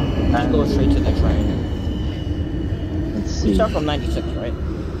 Just go straight to the train. Let's We see. start from 96, right?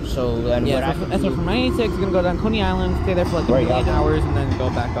 So then, Yeah, so from 96, you're gonna go down Coney Island, stay there for like a million hours, and then go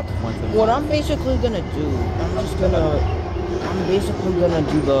back up to 175. what I'm basically gonna do, I'm basically gonna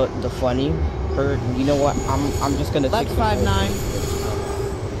do the funny. Or you know what? I'm just gonna Lex take 59.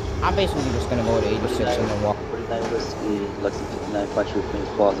 I'm basically just gonna go to 86 and then walk. 49 Whiskey, Lexington 59, punch your Queen's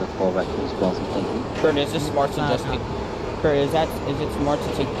Plaza, callback Queen's Plaza, thank you. Kurt, is it smart to just take? Kurt, is it smart to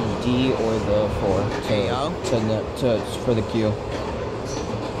take the D or the 4 for the Q?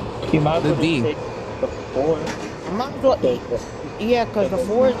 You might as The well D. take the 4. I'm not going. Yeah, because the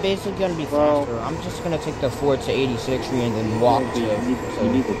 4 is basically gonna be faster. I'm just gonna take the 4 to 86 and then walk to. You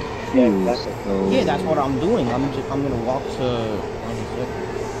need the Yeah, Q's, exactly. so... Yeah, that's what I'm doing. I'm gonna walk to 96.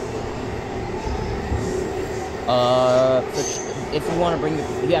 If you want to bring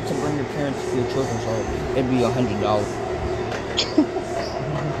you have to bring your parents to your children, so it'd be $100.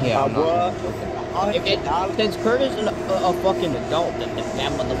 Yeah, I'm not joking. Since Kurt is a fucking adult, then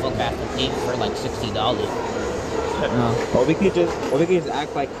that motherfucker has to pay for like $60. Or we could just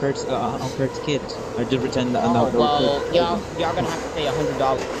act like Kurt's kids, or just pretend that. Well, y'all gonna have to pay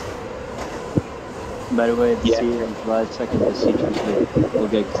 $100. By the way, the C on July 2nd, the C transfer will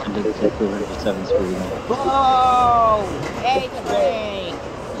get extended to 207th Street. Whoa! Hey, train!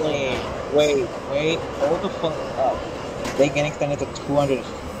 Wait, hold the fuck up. They get extended to 200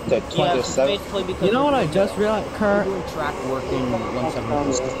 to 207. Basically because You know what I just realized, Kurt? doing track work in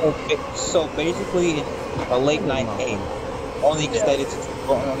 174. So basically, a late night A only extended to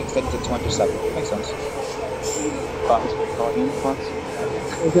 207. Makes sense. Fox, Fox?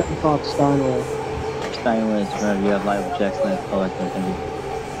 We're getting Fox Steinway. Steinway, right, you have live Jackson, collect that, thank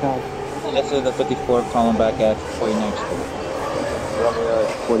you. This is the 54 calling back at 49th Street.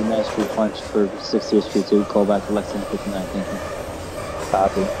 49th Street punch for 60th Street 2, call back to Lexington 59, thank you.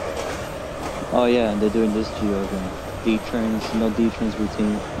 Copy. Oh yeah, and they're doing this GO again. D trains, no D trains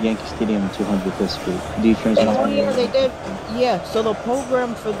between Yankee Stadium and 205th Street. D trains. Oh yeah, they did. Yeah, so the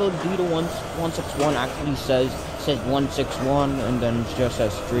program for the D to 161 actually says 161, and then it just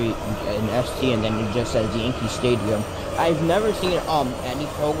says street and ST, and then it just says Yankee Stadium. I've never seen any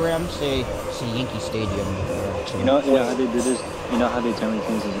program say Yankee Stadium. You know how they do this? You know how they terminate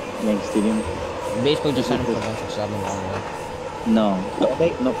things as Yankee Stadium? Basically just send them for 167 on there. No,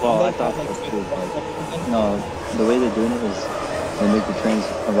 well, I thought that's true, but no, the way they're doing it is they make the trains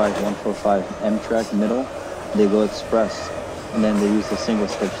arrive 145 Amtrak middle, they go express, and then they use the single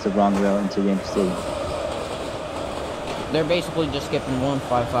switch to wrong rail into Yankee Stadium. They're basically just skipping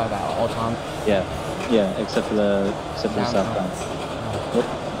 155 out all time. Yeah, except for the southbound.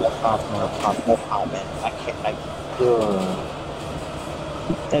 No comment. I can't.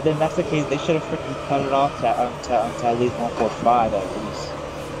 And then that's the case. They should have freaking cut it off to at least 145 at least,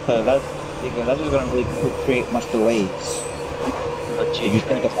 because that's just gonna really create much delays. But G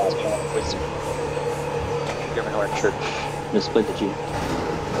train is with German Church. Just split the G.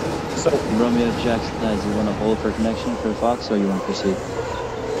 So Romeo Jackson, do you want to hold for connection for Fox, or you want to proceed?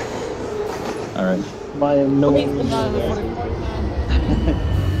 All right. By no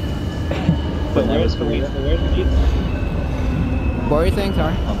But where's the G? What are you saying,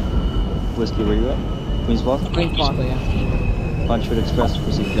 sorry? Whiskey, where you at? Queen's Plaza? Queen's Plaza, yeah. Punchwood Express,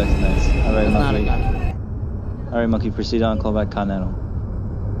 proceed Jackson Heights. Alright, It's not a Monkey. gun. Alright, Monkey, proceed on, call back Continental.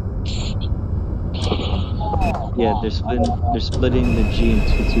 Yeah, they're splitting the G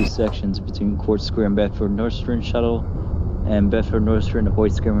into two sections between Court Square and Bedford Nordstrom shuttle, and Bedford Nordstrom to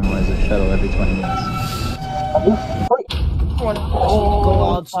Hoyt Square runs a shuttle every 20 minutes.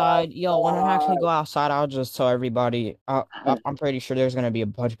 Go outside. Yo, when I actually go outside, I'll just tell everybody. I'm pretty sure there's gonna be a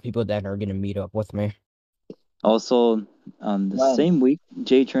bunch of people that are gonna meet up with me. Also, on the same week,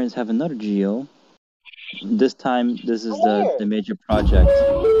 J Trains have another GO. This time, this is the major project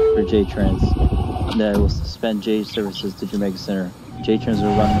for J Trains that will suspend J services to Jamaica Center. J Trains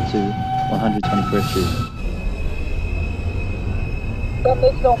will run to 121st Street. That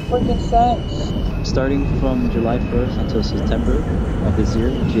makes no freaking sense. Starting from July 1st until September of this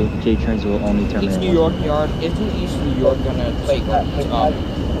year, J Trains will only terminate. East New York Yard. Isn't East New York gonna take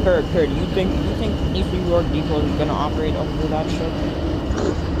Per, do you think East New York Depot is gonna operate over that shit?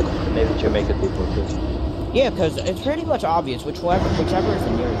 Maybe Jamaica Depot too. Yeah, because it's pretty much obvious whichever is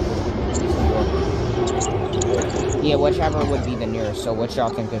the nearest. East New York. Yeah, whichever would be the nearest. So what y'all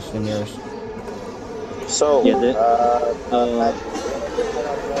think is the nearest? So, yeah,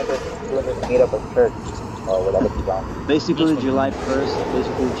 meet up at church or whatever you want. Basically, July 1st,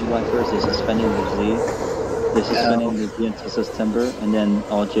 they're suspending the Z. They're suspending the Z until September, and then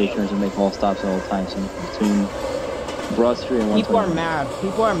all J trains will make all stops at all times in between Broad Street and 121. People are mad.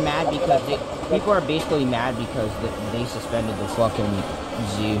 People are basically mad because they suspended the fucking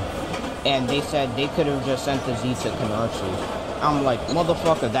Z, and they said they could have just sent the Z to commercial. I'm like,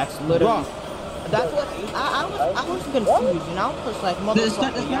 motherfucker, that's literally. That's what I was confused, and I was like,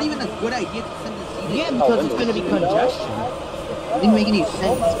 motherfucker. That's not even a good idea to send the Z. Yeah, because it's gonna be congestion. It didn't make any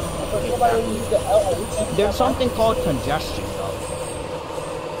sense. There's something called congestion,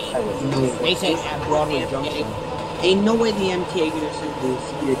 though. They say at Broadway Junction. Ain't no way the MTA gonna send the Z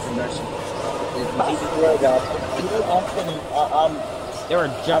to congestion. They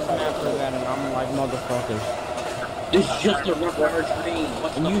were just mad for that, and I'm like, motherfuckers. It's just a rough hour train.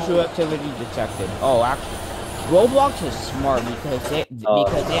 Unusual activity detected. Oh, actually, Roblox is smart because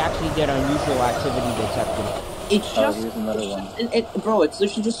they actually did unusual activity detected. It's just, here's another one. Bro, it's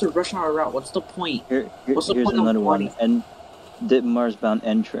literally just a rush hour route. What's the point? Here's another one. And Ditmars bound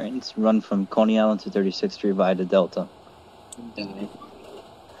N trains run from Coney Island to 36th Street via the Delta.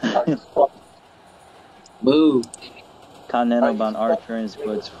 Boo. Continental bound R trains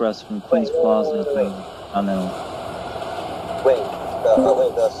go express from Queens Plaza to Continental. Wait,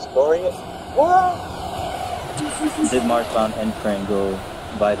 the story is what? Ditmars bound N train go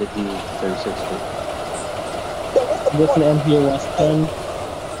by the D to 36th Street. This is an MTA West End.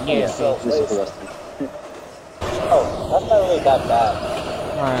 Yeah, so this is the West End. Oh, that's not really that bad.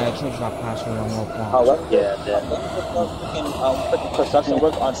 Alright, change my password on Roblox. Yeah, then. Put construction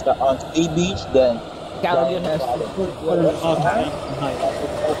work on Sea Beach, then. Callaghan has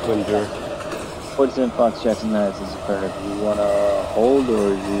What's in Fox Jackson Heights is perfect. Do you want to hold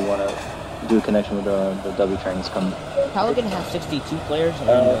or do you want to do a connection with the W trains coming? Callaghan has 62 players. And,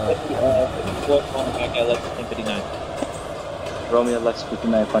 Romeo Lex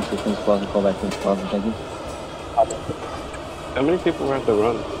 59 punch with Queen's Plaza, call back Queen's Plaza, thank you. How many people were at the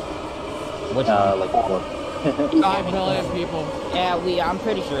run? Which one? Like 4. 5 million people. Yeah, I'm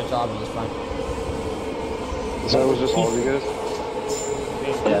pretty sure it's obvious, fine. So it was just all of you guys?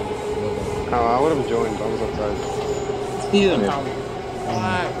 Yeah. Oh, I would have joined, I was outside. Dude,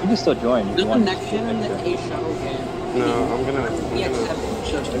 you can still join. the connection in the A shuttle game. No, I'm gonna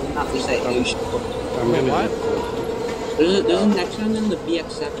What? There's a connection in the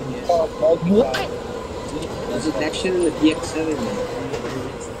BX7 here. What? There's a connection in the BX7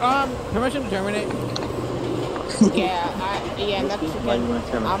 here. Permission to terminate. Yeah,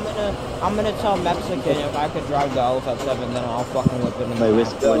 Mexican. I'm gonna tell Mexican if I could drive the Alpha 7, then I'll fucking whip it in the mouth.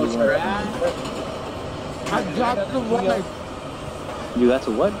 I dropped the one. You got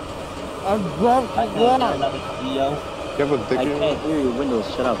to what? I dropped the one. You have a dick I can't hear you, Windows,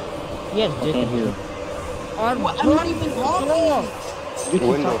 shut up. Yes, I can't hear you. I'm not even talking. You can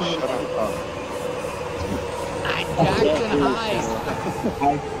Windows, talk shut up. Jackson High.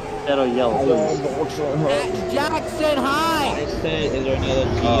 Shadow yell, please. At Jackson High. I said, is there any other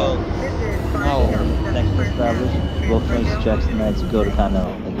GO? No. Next established. Both trains to Jackson Knights go to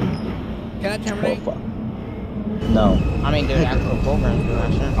Continental. Can I terminate? No. I mean, there's actual programs for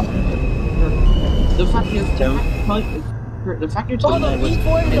that shit. The fact is, the fact you're telling the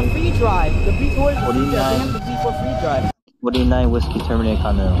B4 is a free drive. The B4 is a free drive. They have the B4 free drive. 49 Whiskey terminate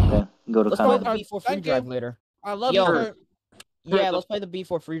Continental, okay? Go to Let's play Continental. the B4 free drive later. I love Yo. Kurt. Yeah, let's play the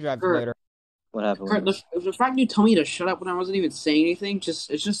B4 free drive later. What happened? Kurt, the fact you told me to shut up when I wasn't even saying anything, it's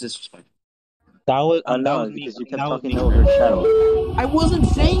just disrespectful. That was no, me. because you kept talking over Shadow. I wasn't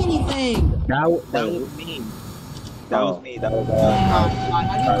saying anything. That was me. That was me. That was how do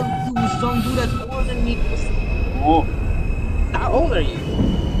you know some dude that's older than me? Oh, how old are you?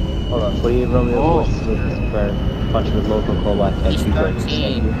 Hold on, 48 Romeo voice for punch with local callback at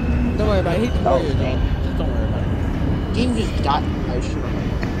 13. Don't worry about it. He's 4 years old. Just don't worry about it. Game just died. I should.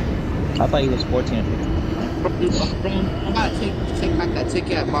 I thought he was 14 or 15. I gotta take back that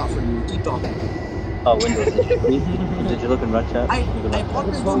ticket I bought for you. Keep talking. Oh, Windows. Did you look in Red Chat? I bought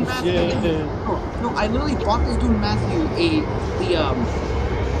this dude Matthew. No, I literally bought this dude Matthew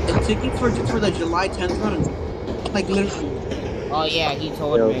the ticket for the July 10th run. Like literally. Oh yeah, he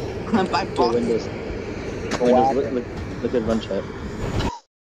told me. I bought Windows. Look at Run Chat.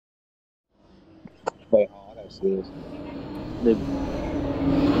 Wait, I gotta see this.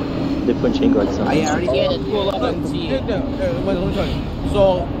 They put chain guards on. I already the 211 T. Wait, let me tell you.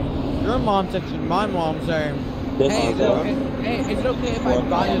 So, your mom texted my mom saying, hey, is it okay if I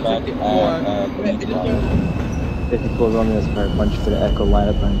buy you a ticket for... 54 Romeo's fire punch for the Echo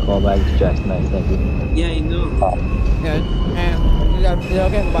lineup and call back to Jackson Knights. Thank you. Yeah, I know. Yeah, and is it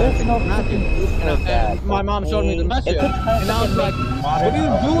okay if I buy you a ticket for Matthew? And my mom showed me the message. And I was like, what are you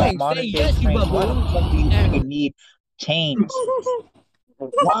doing? Say yes, you baboon. You need chains.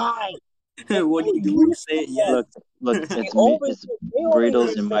 Why? What are you doing? Say it, yes. Look, it's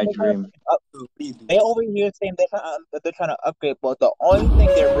Burritos in my dream. They over here saying they're trying to upgrade, but the only thing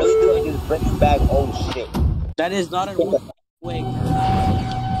they're really doing is bringing back old shit. That is not a way,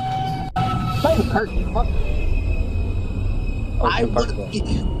 Kurt.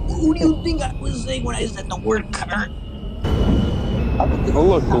 Who do you think I was saying when I said the word Kurt? Oh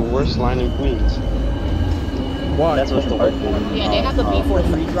look, the worst line in Queens. What? That's what's the word. Yeah, they have the B4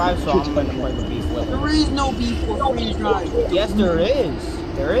 free drive, so I'm going to play the B4. There is no B4 free drive. Yes, there is.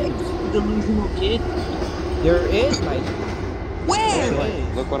 There is. Delusional kid. There is, mate. Where?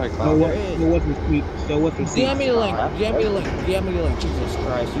 Look what I caught. DM me the link. Jesus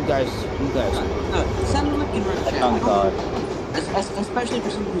Christ, you guys. Send a link in our chat. Oh God. Especially for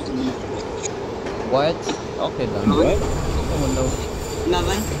someone who's new. What? Okay then. What? Someone knows.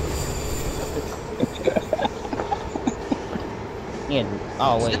 Nothing. Yeah.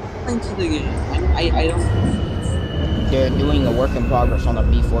 Oh wait. Into the game. I don't. They're doing a work in progress on the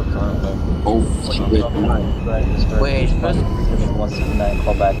B4 currently. Oh, wait. 179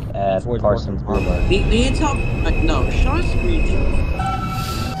 callback at Parsons Boulevard. They tell. No, show a screenshot.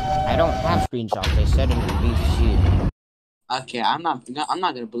 I don't have screenshots. They said in the BC. Okay, I'm not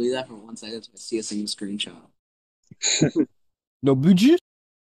gonna believe that for 1 second if I see a single screenshot. No budget.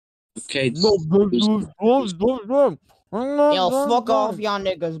 Okay. No budget. Yo, fuck off, y'all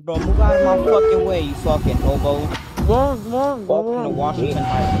niggas, bro. Move out of my fucking way, you fucking hobo. Welcome to Washington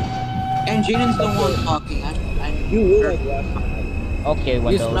Heights. And Jaden's the one talking. You will like Washington. Okay,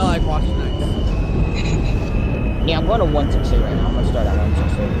 Windows. You smell like Washington. Yeah, I'm going to 168 right now. I'm gonna start at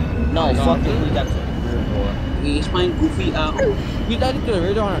 168. No, fuck it. We got to the rear door. He's playing Goofy out. You got to the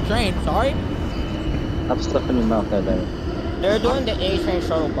rear door on a train. Sorry. Have stuff in your mouth there. They're doing the A train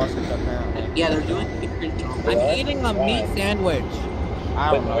shuttle buses apparently. Yeah, they're doing. I'm eating a meat sandwich.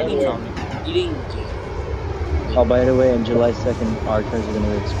 I don't know. Eating. Oh, by the way, on July 2nd, our trains are going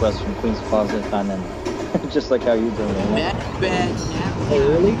to be express from Queens Plaza to Continental. Just like how you're doing it. Bad. Hey,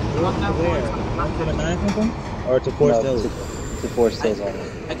 really? Where? 179 something? Or to Forest Hills? To Forest Hills only.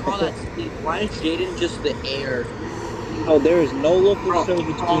 I call that sleep. Why is Jaden just the air? Oh, there is no local service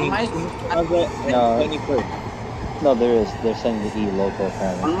between Queens Plaza and 21st. No, there is. They're saying the E local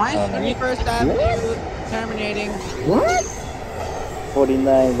apparently. On my 21st Avenue, terminating. What?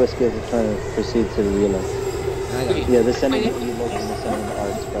 49 Whiskey is trying to proceed to the relay. Yeah, they're sending the E local and they're sending the R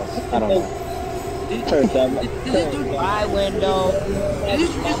Express. I don't know. Bye, window. Did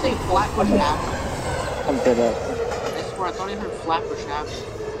this just say Flatbush Avenue? Come to that. I swear, I thought I heard Flatbush Avenue.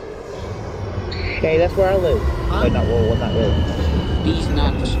 Hey, that's where I live. Huh? Wait, not really. He's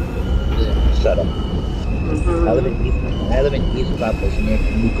not. Shut up. I live in East Flatbush near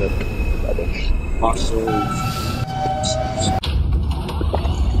Jamaica. Rubbish. Fossils.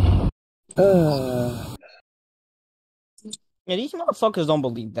 Yeah, these motherfuckers don't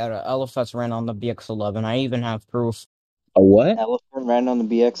believe that LFS ran on the BX11. I even have proof. A what? Elephant ran on the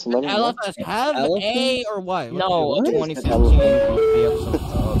BX11. LFS have a or what? No, What? 2016 BX.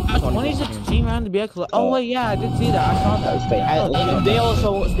 2016 ran the BX11. Oh wait, yeah, I did see that. I saw that.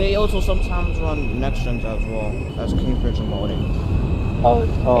 They also sometimes run next gens as well as Kingfish and loading.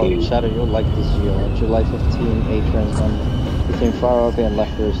 Shadow, you'll like this Geo. On July 15, A-Trans run between Far Up and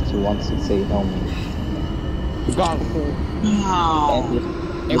Lefters to 168 only. Wow.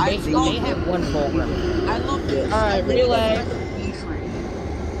 They have one program. I love this. Alright, relay.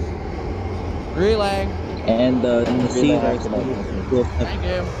 Relay. And the Relay receiver. Thank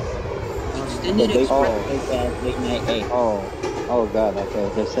you. Extended express. Oh god, okay.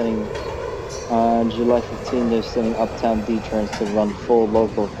 They're sending, on July 15, they're sending Uptown D-Trans to run full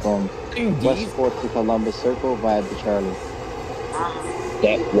local from Westport to Columbus Circle via the Charlie.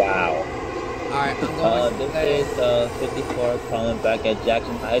 Wow. Alright, I'm going this is 54 calling back at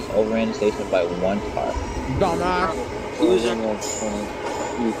Jackson Heights, overran the station by 1 car. Dumbass.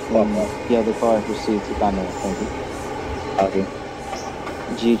 Yeah, the car proceeds to Ghana, thank you. Okay.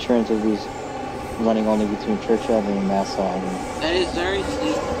 G-Trans will be running only between Church Avenue and Nassau Avenue. That is very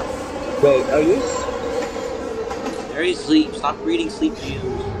sleep. Wait, are you? Very sleep. Stop reading sleep views.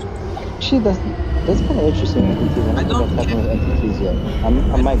 Actually, that's kind of interesting. I don't think I've with entities yet. I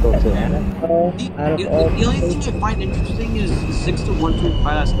might go too. The only thing I find interesting is 6 to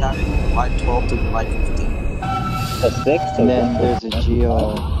 125 starting July 12 to July 15. And then there's a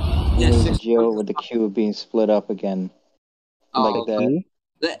Geo. There's a Geo with the Q being split up again. Like that.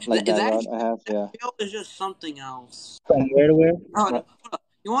 Like that route I have, yeah. Is just something else. From where to where? Hold up.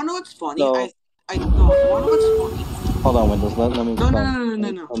 You wanna know what's funny? You wanna know what's funny? Hold on, Windows. Let me explain.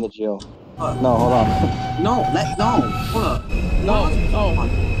 No. On the Geo. No, hold on. Hold up.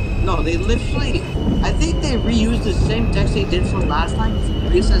 No, they literally. I think they reused the same text they did from last time.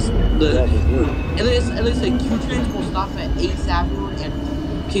 It says at least like Q trains will stop at 8th Avenue and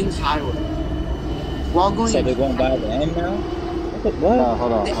Kings Highway. While going. So they're going by the end now? What? No,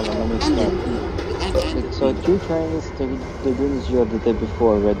 hold on. Let me explain. So Q trains, they're doing this Geo they did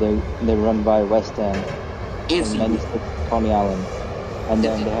before, where they run by West End and 96 Coney Island. And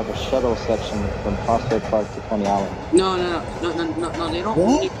then they have a shuttle section from Prospect Park to Coney Island. No, they don't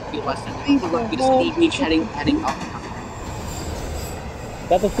only be West End. They also be the City Beach heading up.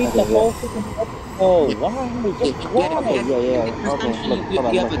 That defeats the whole freaking episode. Why? Yeah. Okay, look, hold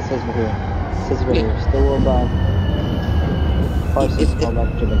on, look, it says right here. Stillwell by Parsons, call back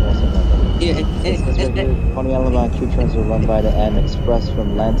to Jamaica-179. It says right here, Coney Island bound Q trains will run by the M Express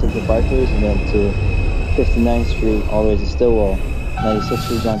from Lantic to Barclays and then to 59th Street all the way to Stillwell. 96th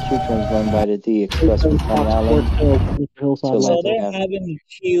Street on Q trains run by the D Express from Coney Island to Lantic. So they're having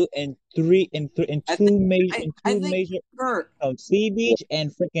Q in two major Sea Beach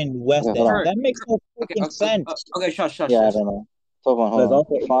and freaking West End. That makes no freaking sense. Okay, shush. Yeah, I don't know. Hold on.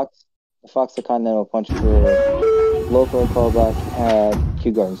 The Fox the Continental punch for local callback at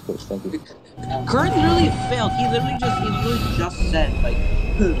Q Gardens, please. Thank you. Kurt literally failed. He literally just said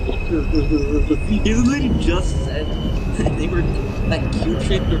they were like Q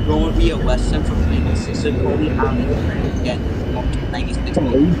trains were going via West End from 96 to Coney Island again. 96. Are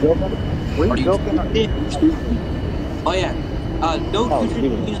you joking? Oh yeah. No Q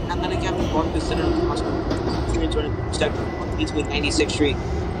trains between Atlantic Avenue, Barclays Center, and Hospital. Trains running between 96th Street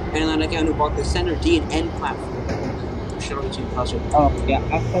and Atlantic Avenue, Barclays Center, D and N platform. Shuttle between Prospect. Oh yeah,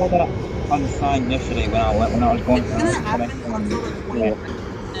 I saw that on the sign yesterday when I was going. It's gonna happen until the 20th.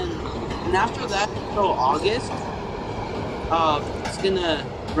 And after that, until August, it's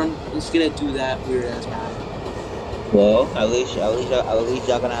gonna do that weird ass pattern. Well, at least y'all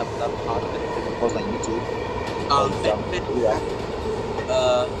gonna have enough content to post on YouTube.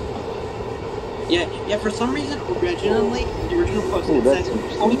 Yeah. For some reason, originally the original post said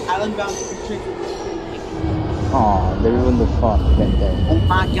only Island bound trains. Aw, they ruined the font right there. Oh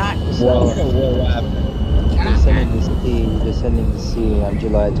my god! They're sending the C on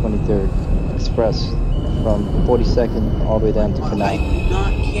July 23rd Express from 42nd all the way down to Canal. I do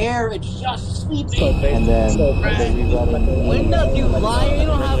not care. It's just sleeping. And then they're rerouting the E. Windows, you liar! You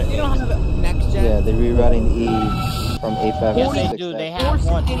don't have next gen. Yeah, they're rerouting the E from 8th Avenue to 6th Avenue. Yes, they do. They have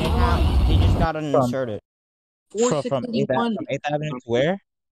one. They just got to insert it. From 8th Avenue to where?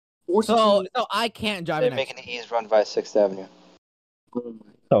 So I can't drive. They're making the E's run by 6th Avenue.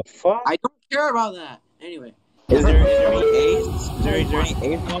 The fuck? I don't care about that. Anyway. Is there any A's? Is there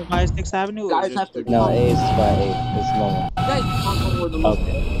any A's run by 6th Avenue? Guys have to No, A's by 8. It's normal. Guys talk over the most.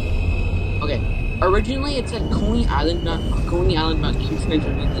 Okay. Okay. Originally, it said Coney Island bound Q trains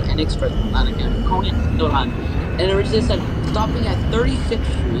running the N Express from Atlantic Coney Island, and it originally said stopping at 36th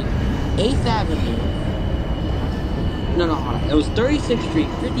Street, 8th Avenue. No, hold on. It was 36th Street,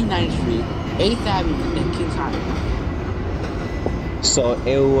 59th Street, 8th Avenue, then Kings Highway. So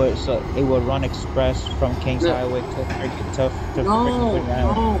it would run express from Kings Highway to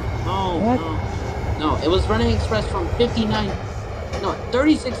No. It was running express from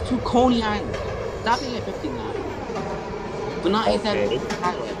 36 to Coney Island, stopping at 59, but not 8th Avenue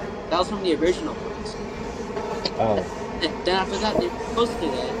Highway. That was from the original place. Oh. Then after that, they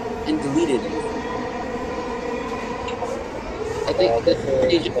posted it and deleted it. I think that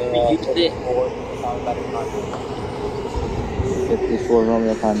they just reused it. 54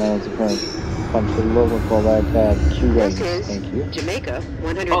 Romeo Continental Supreme. Punch the logo call that Q rating. Thank you.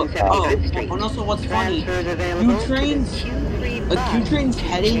 Jamaica-179 Street. And also, what's funny? Q trains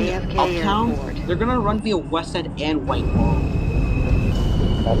heading uptown. They're gonna run via West End and Whitehall.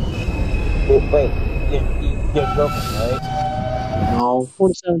 Wait, you're joking, right? No.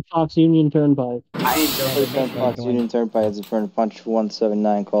 47 Fox Union Turnpike. I ain't joking. 47 Fox Union Turnpike is in front of Punch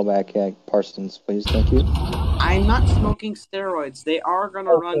 179 callback at Parsons, please. Thank you. I'm not smoking steroids. They are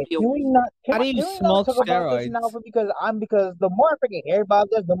gonna run via. How do you smoke steroids? Because the more I freaking hear about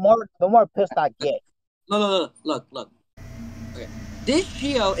this, the more pissed I get. Look. Okay. This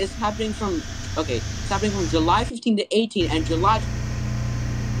GO is happening from July 15 to 18 and July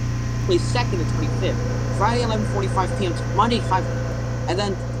 22nd to 25th. Friday 11:45 p.m. to Monday 5, and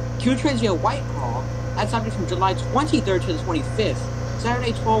then Q trains via Whitehall. That's happening from July 23rd to the 25th.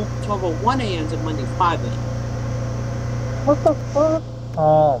 Saturday 12:01 a.m. to Monday 5 a.m. What the fuck?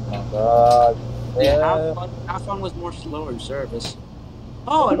 Oh my god. Yeah, Half Fun was more slower service.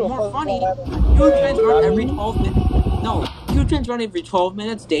 Oh, and more funny, Q trains run every 12 minutes. No, Q trains run every 12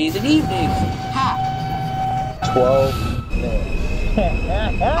 minutes, days and evenings. Ha! 12 minutes.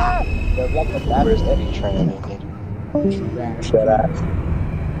 Where's the B train?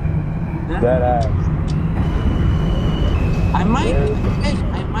 Dead ass. I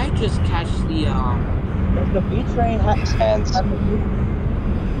might just catch the Does the B train hands?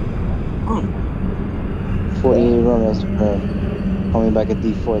 48 Romeo Supreme. Call me back at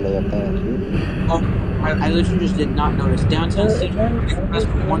D4 layup, thank you. Oh, I literally just did not notice. Downtown City Express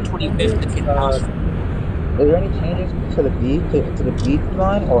from 125th to 10,000. Is there any changes to the B to the B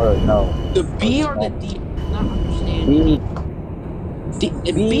line or no? The B or the D? I'm not understanding.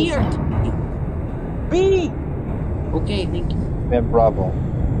 B or B. Okay, thank you. Man, bravo.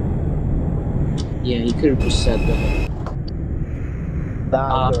 Yeah, you could have just said that.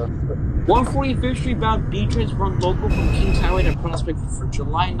 145th Street bound B trains run local from Kings Highway to Prospect for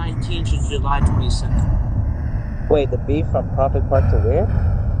July 19th to July 22nd. Wait, the B from Prospect Park to where?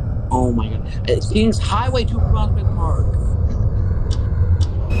 Oh my god. It's Kings Highway to Prospect Park.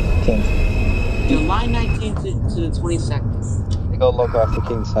 Kings. July 19th to the 22nd. They go local after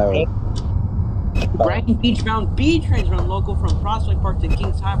Kings Highway. Brighton Beach bound B trains run local from Prospect Park to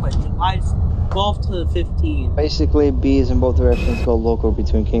Kings Highway, July 12th to 15th. Basically, B's in both directions go local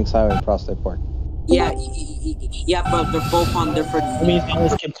between Kings Highway and Prospect Park. Yeah, but they're both on different. It means they only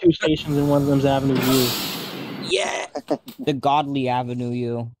skip 2 stations and one of them's Avenue U. Yeah. The godly Avenue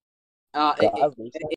U.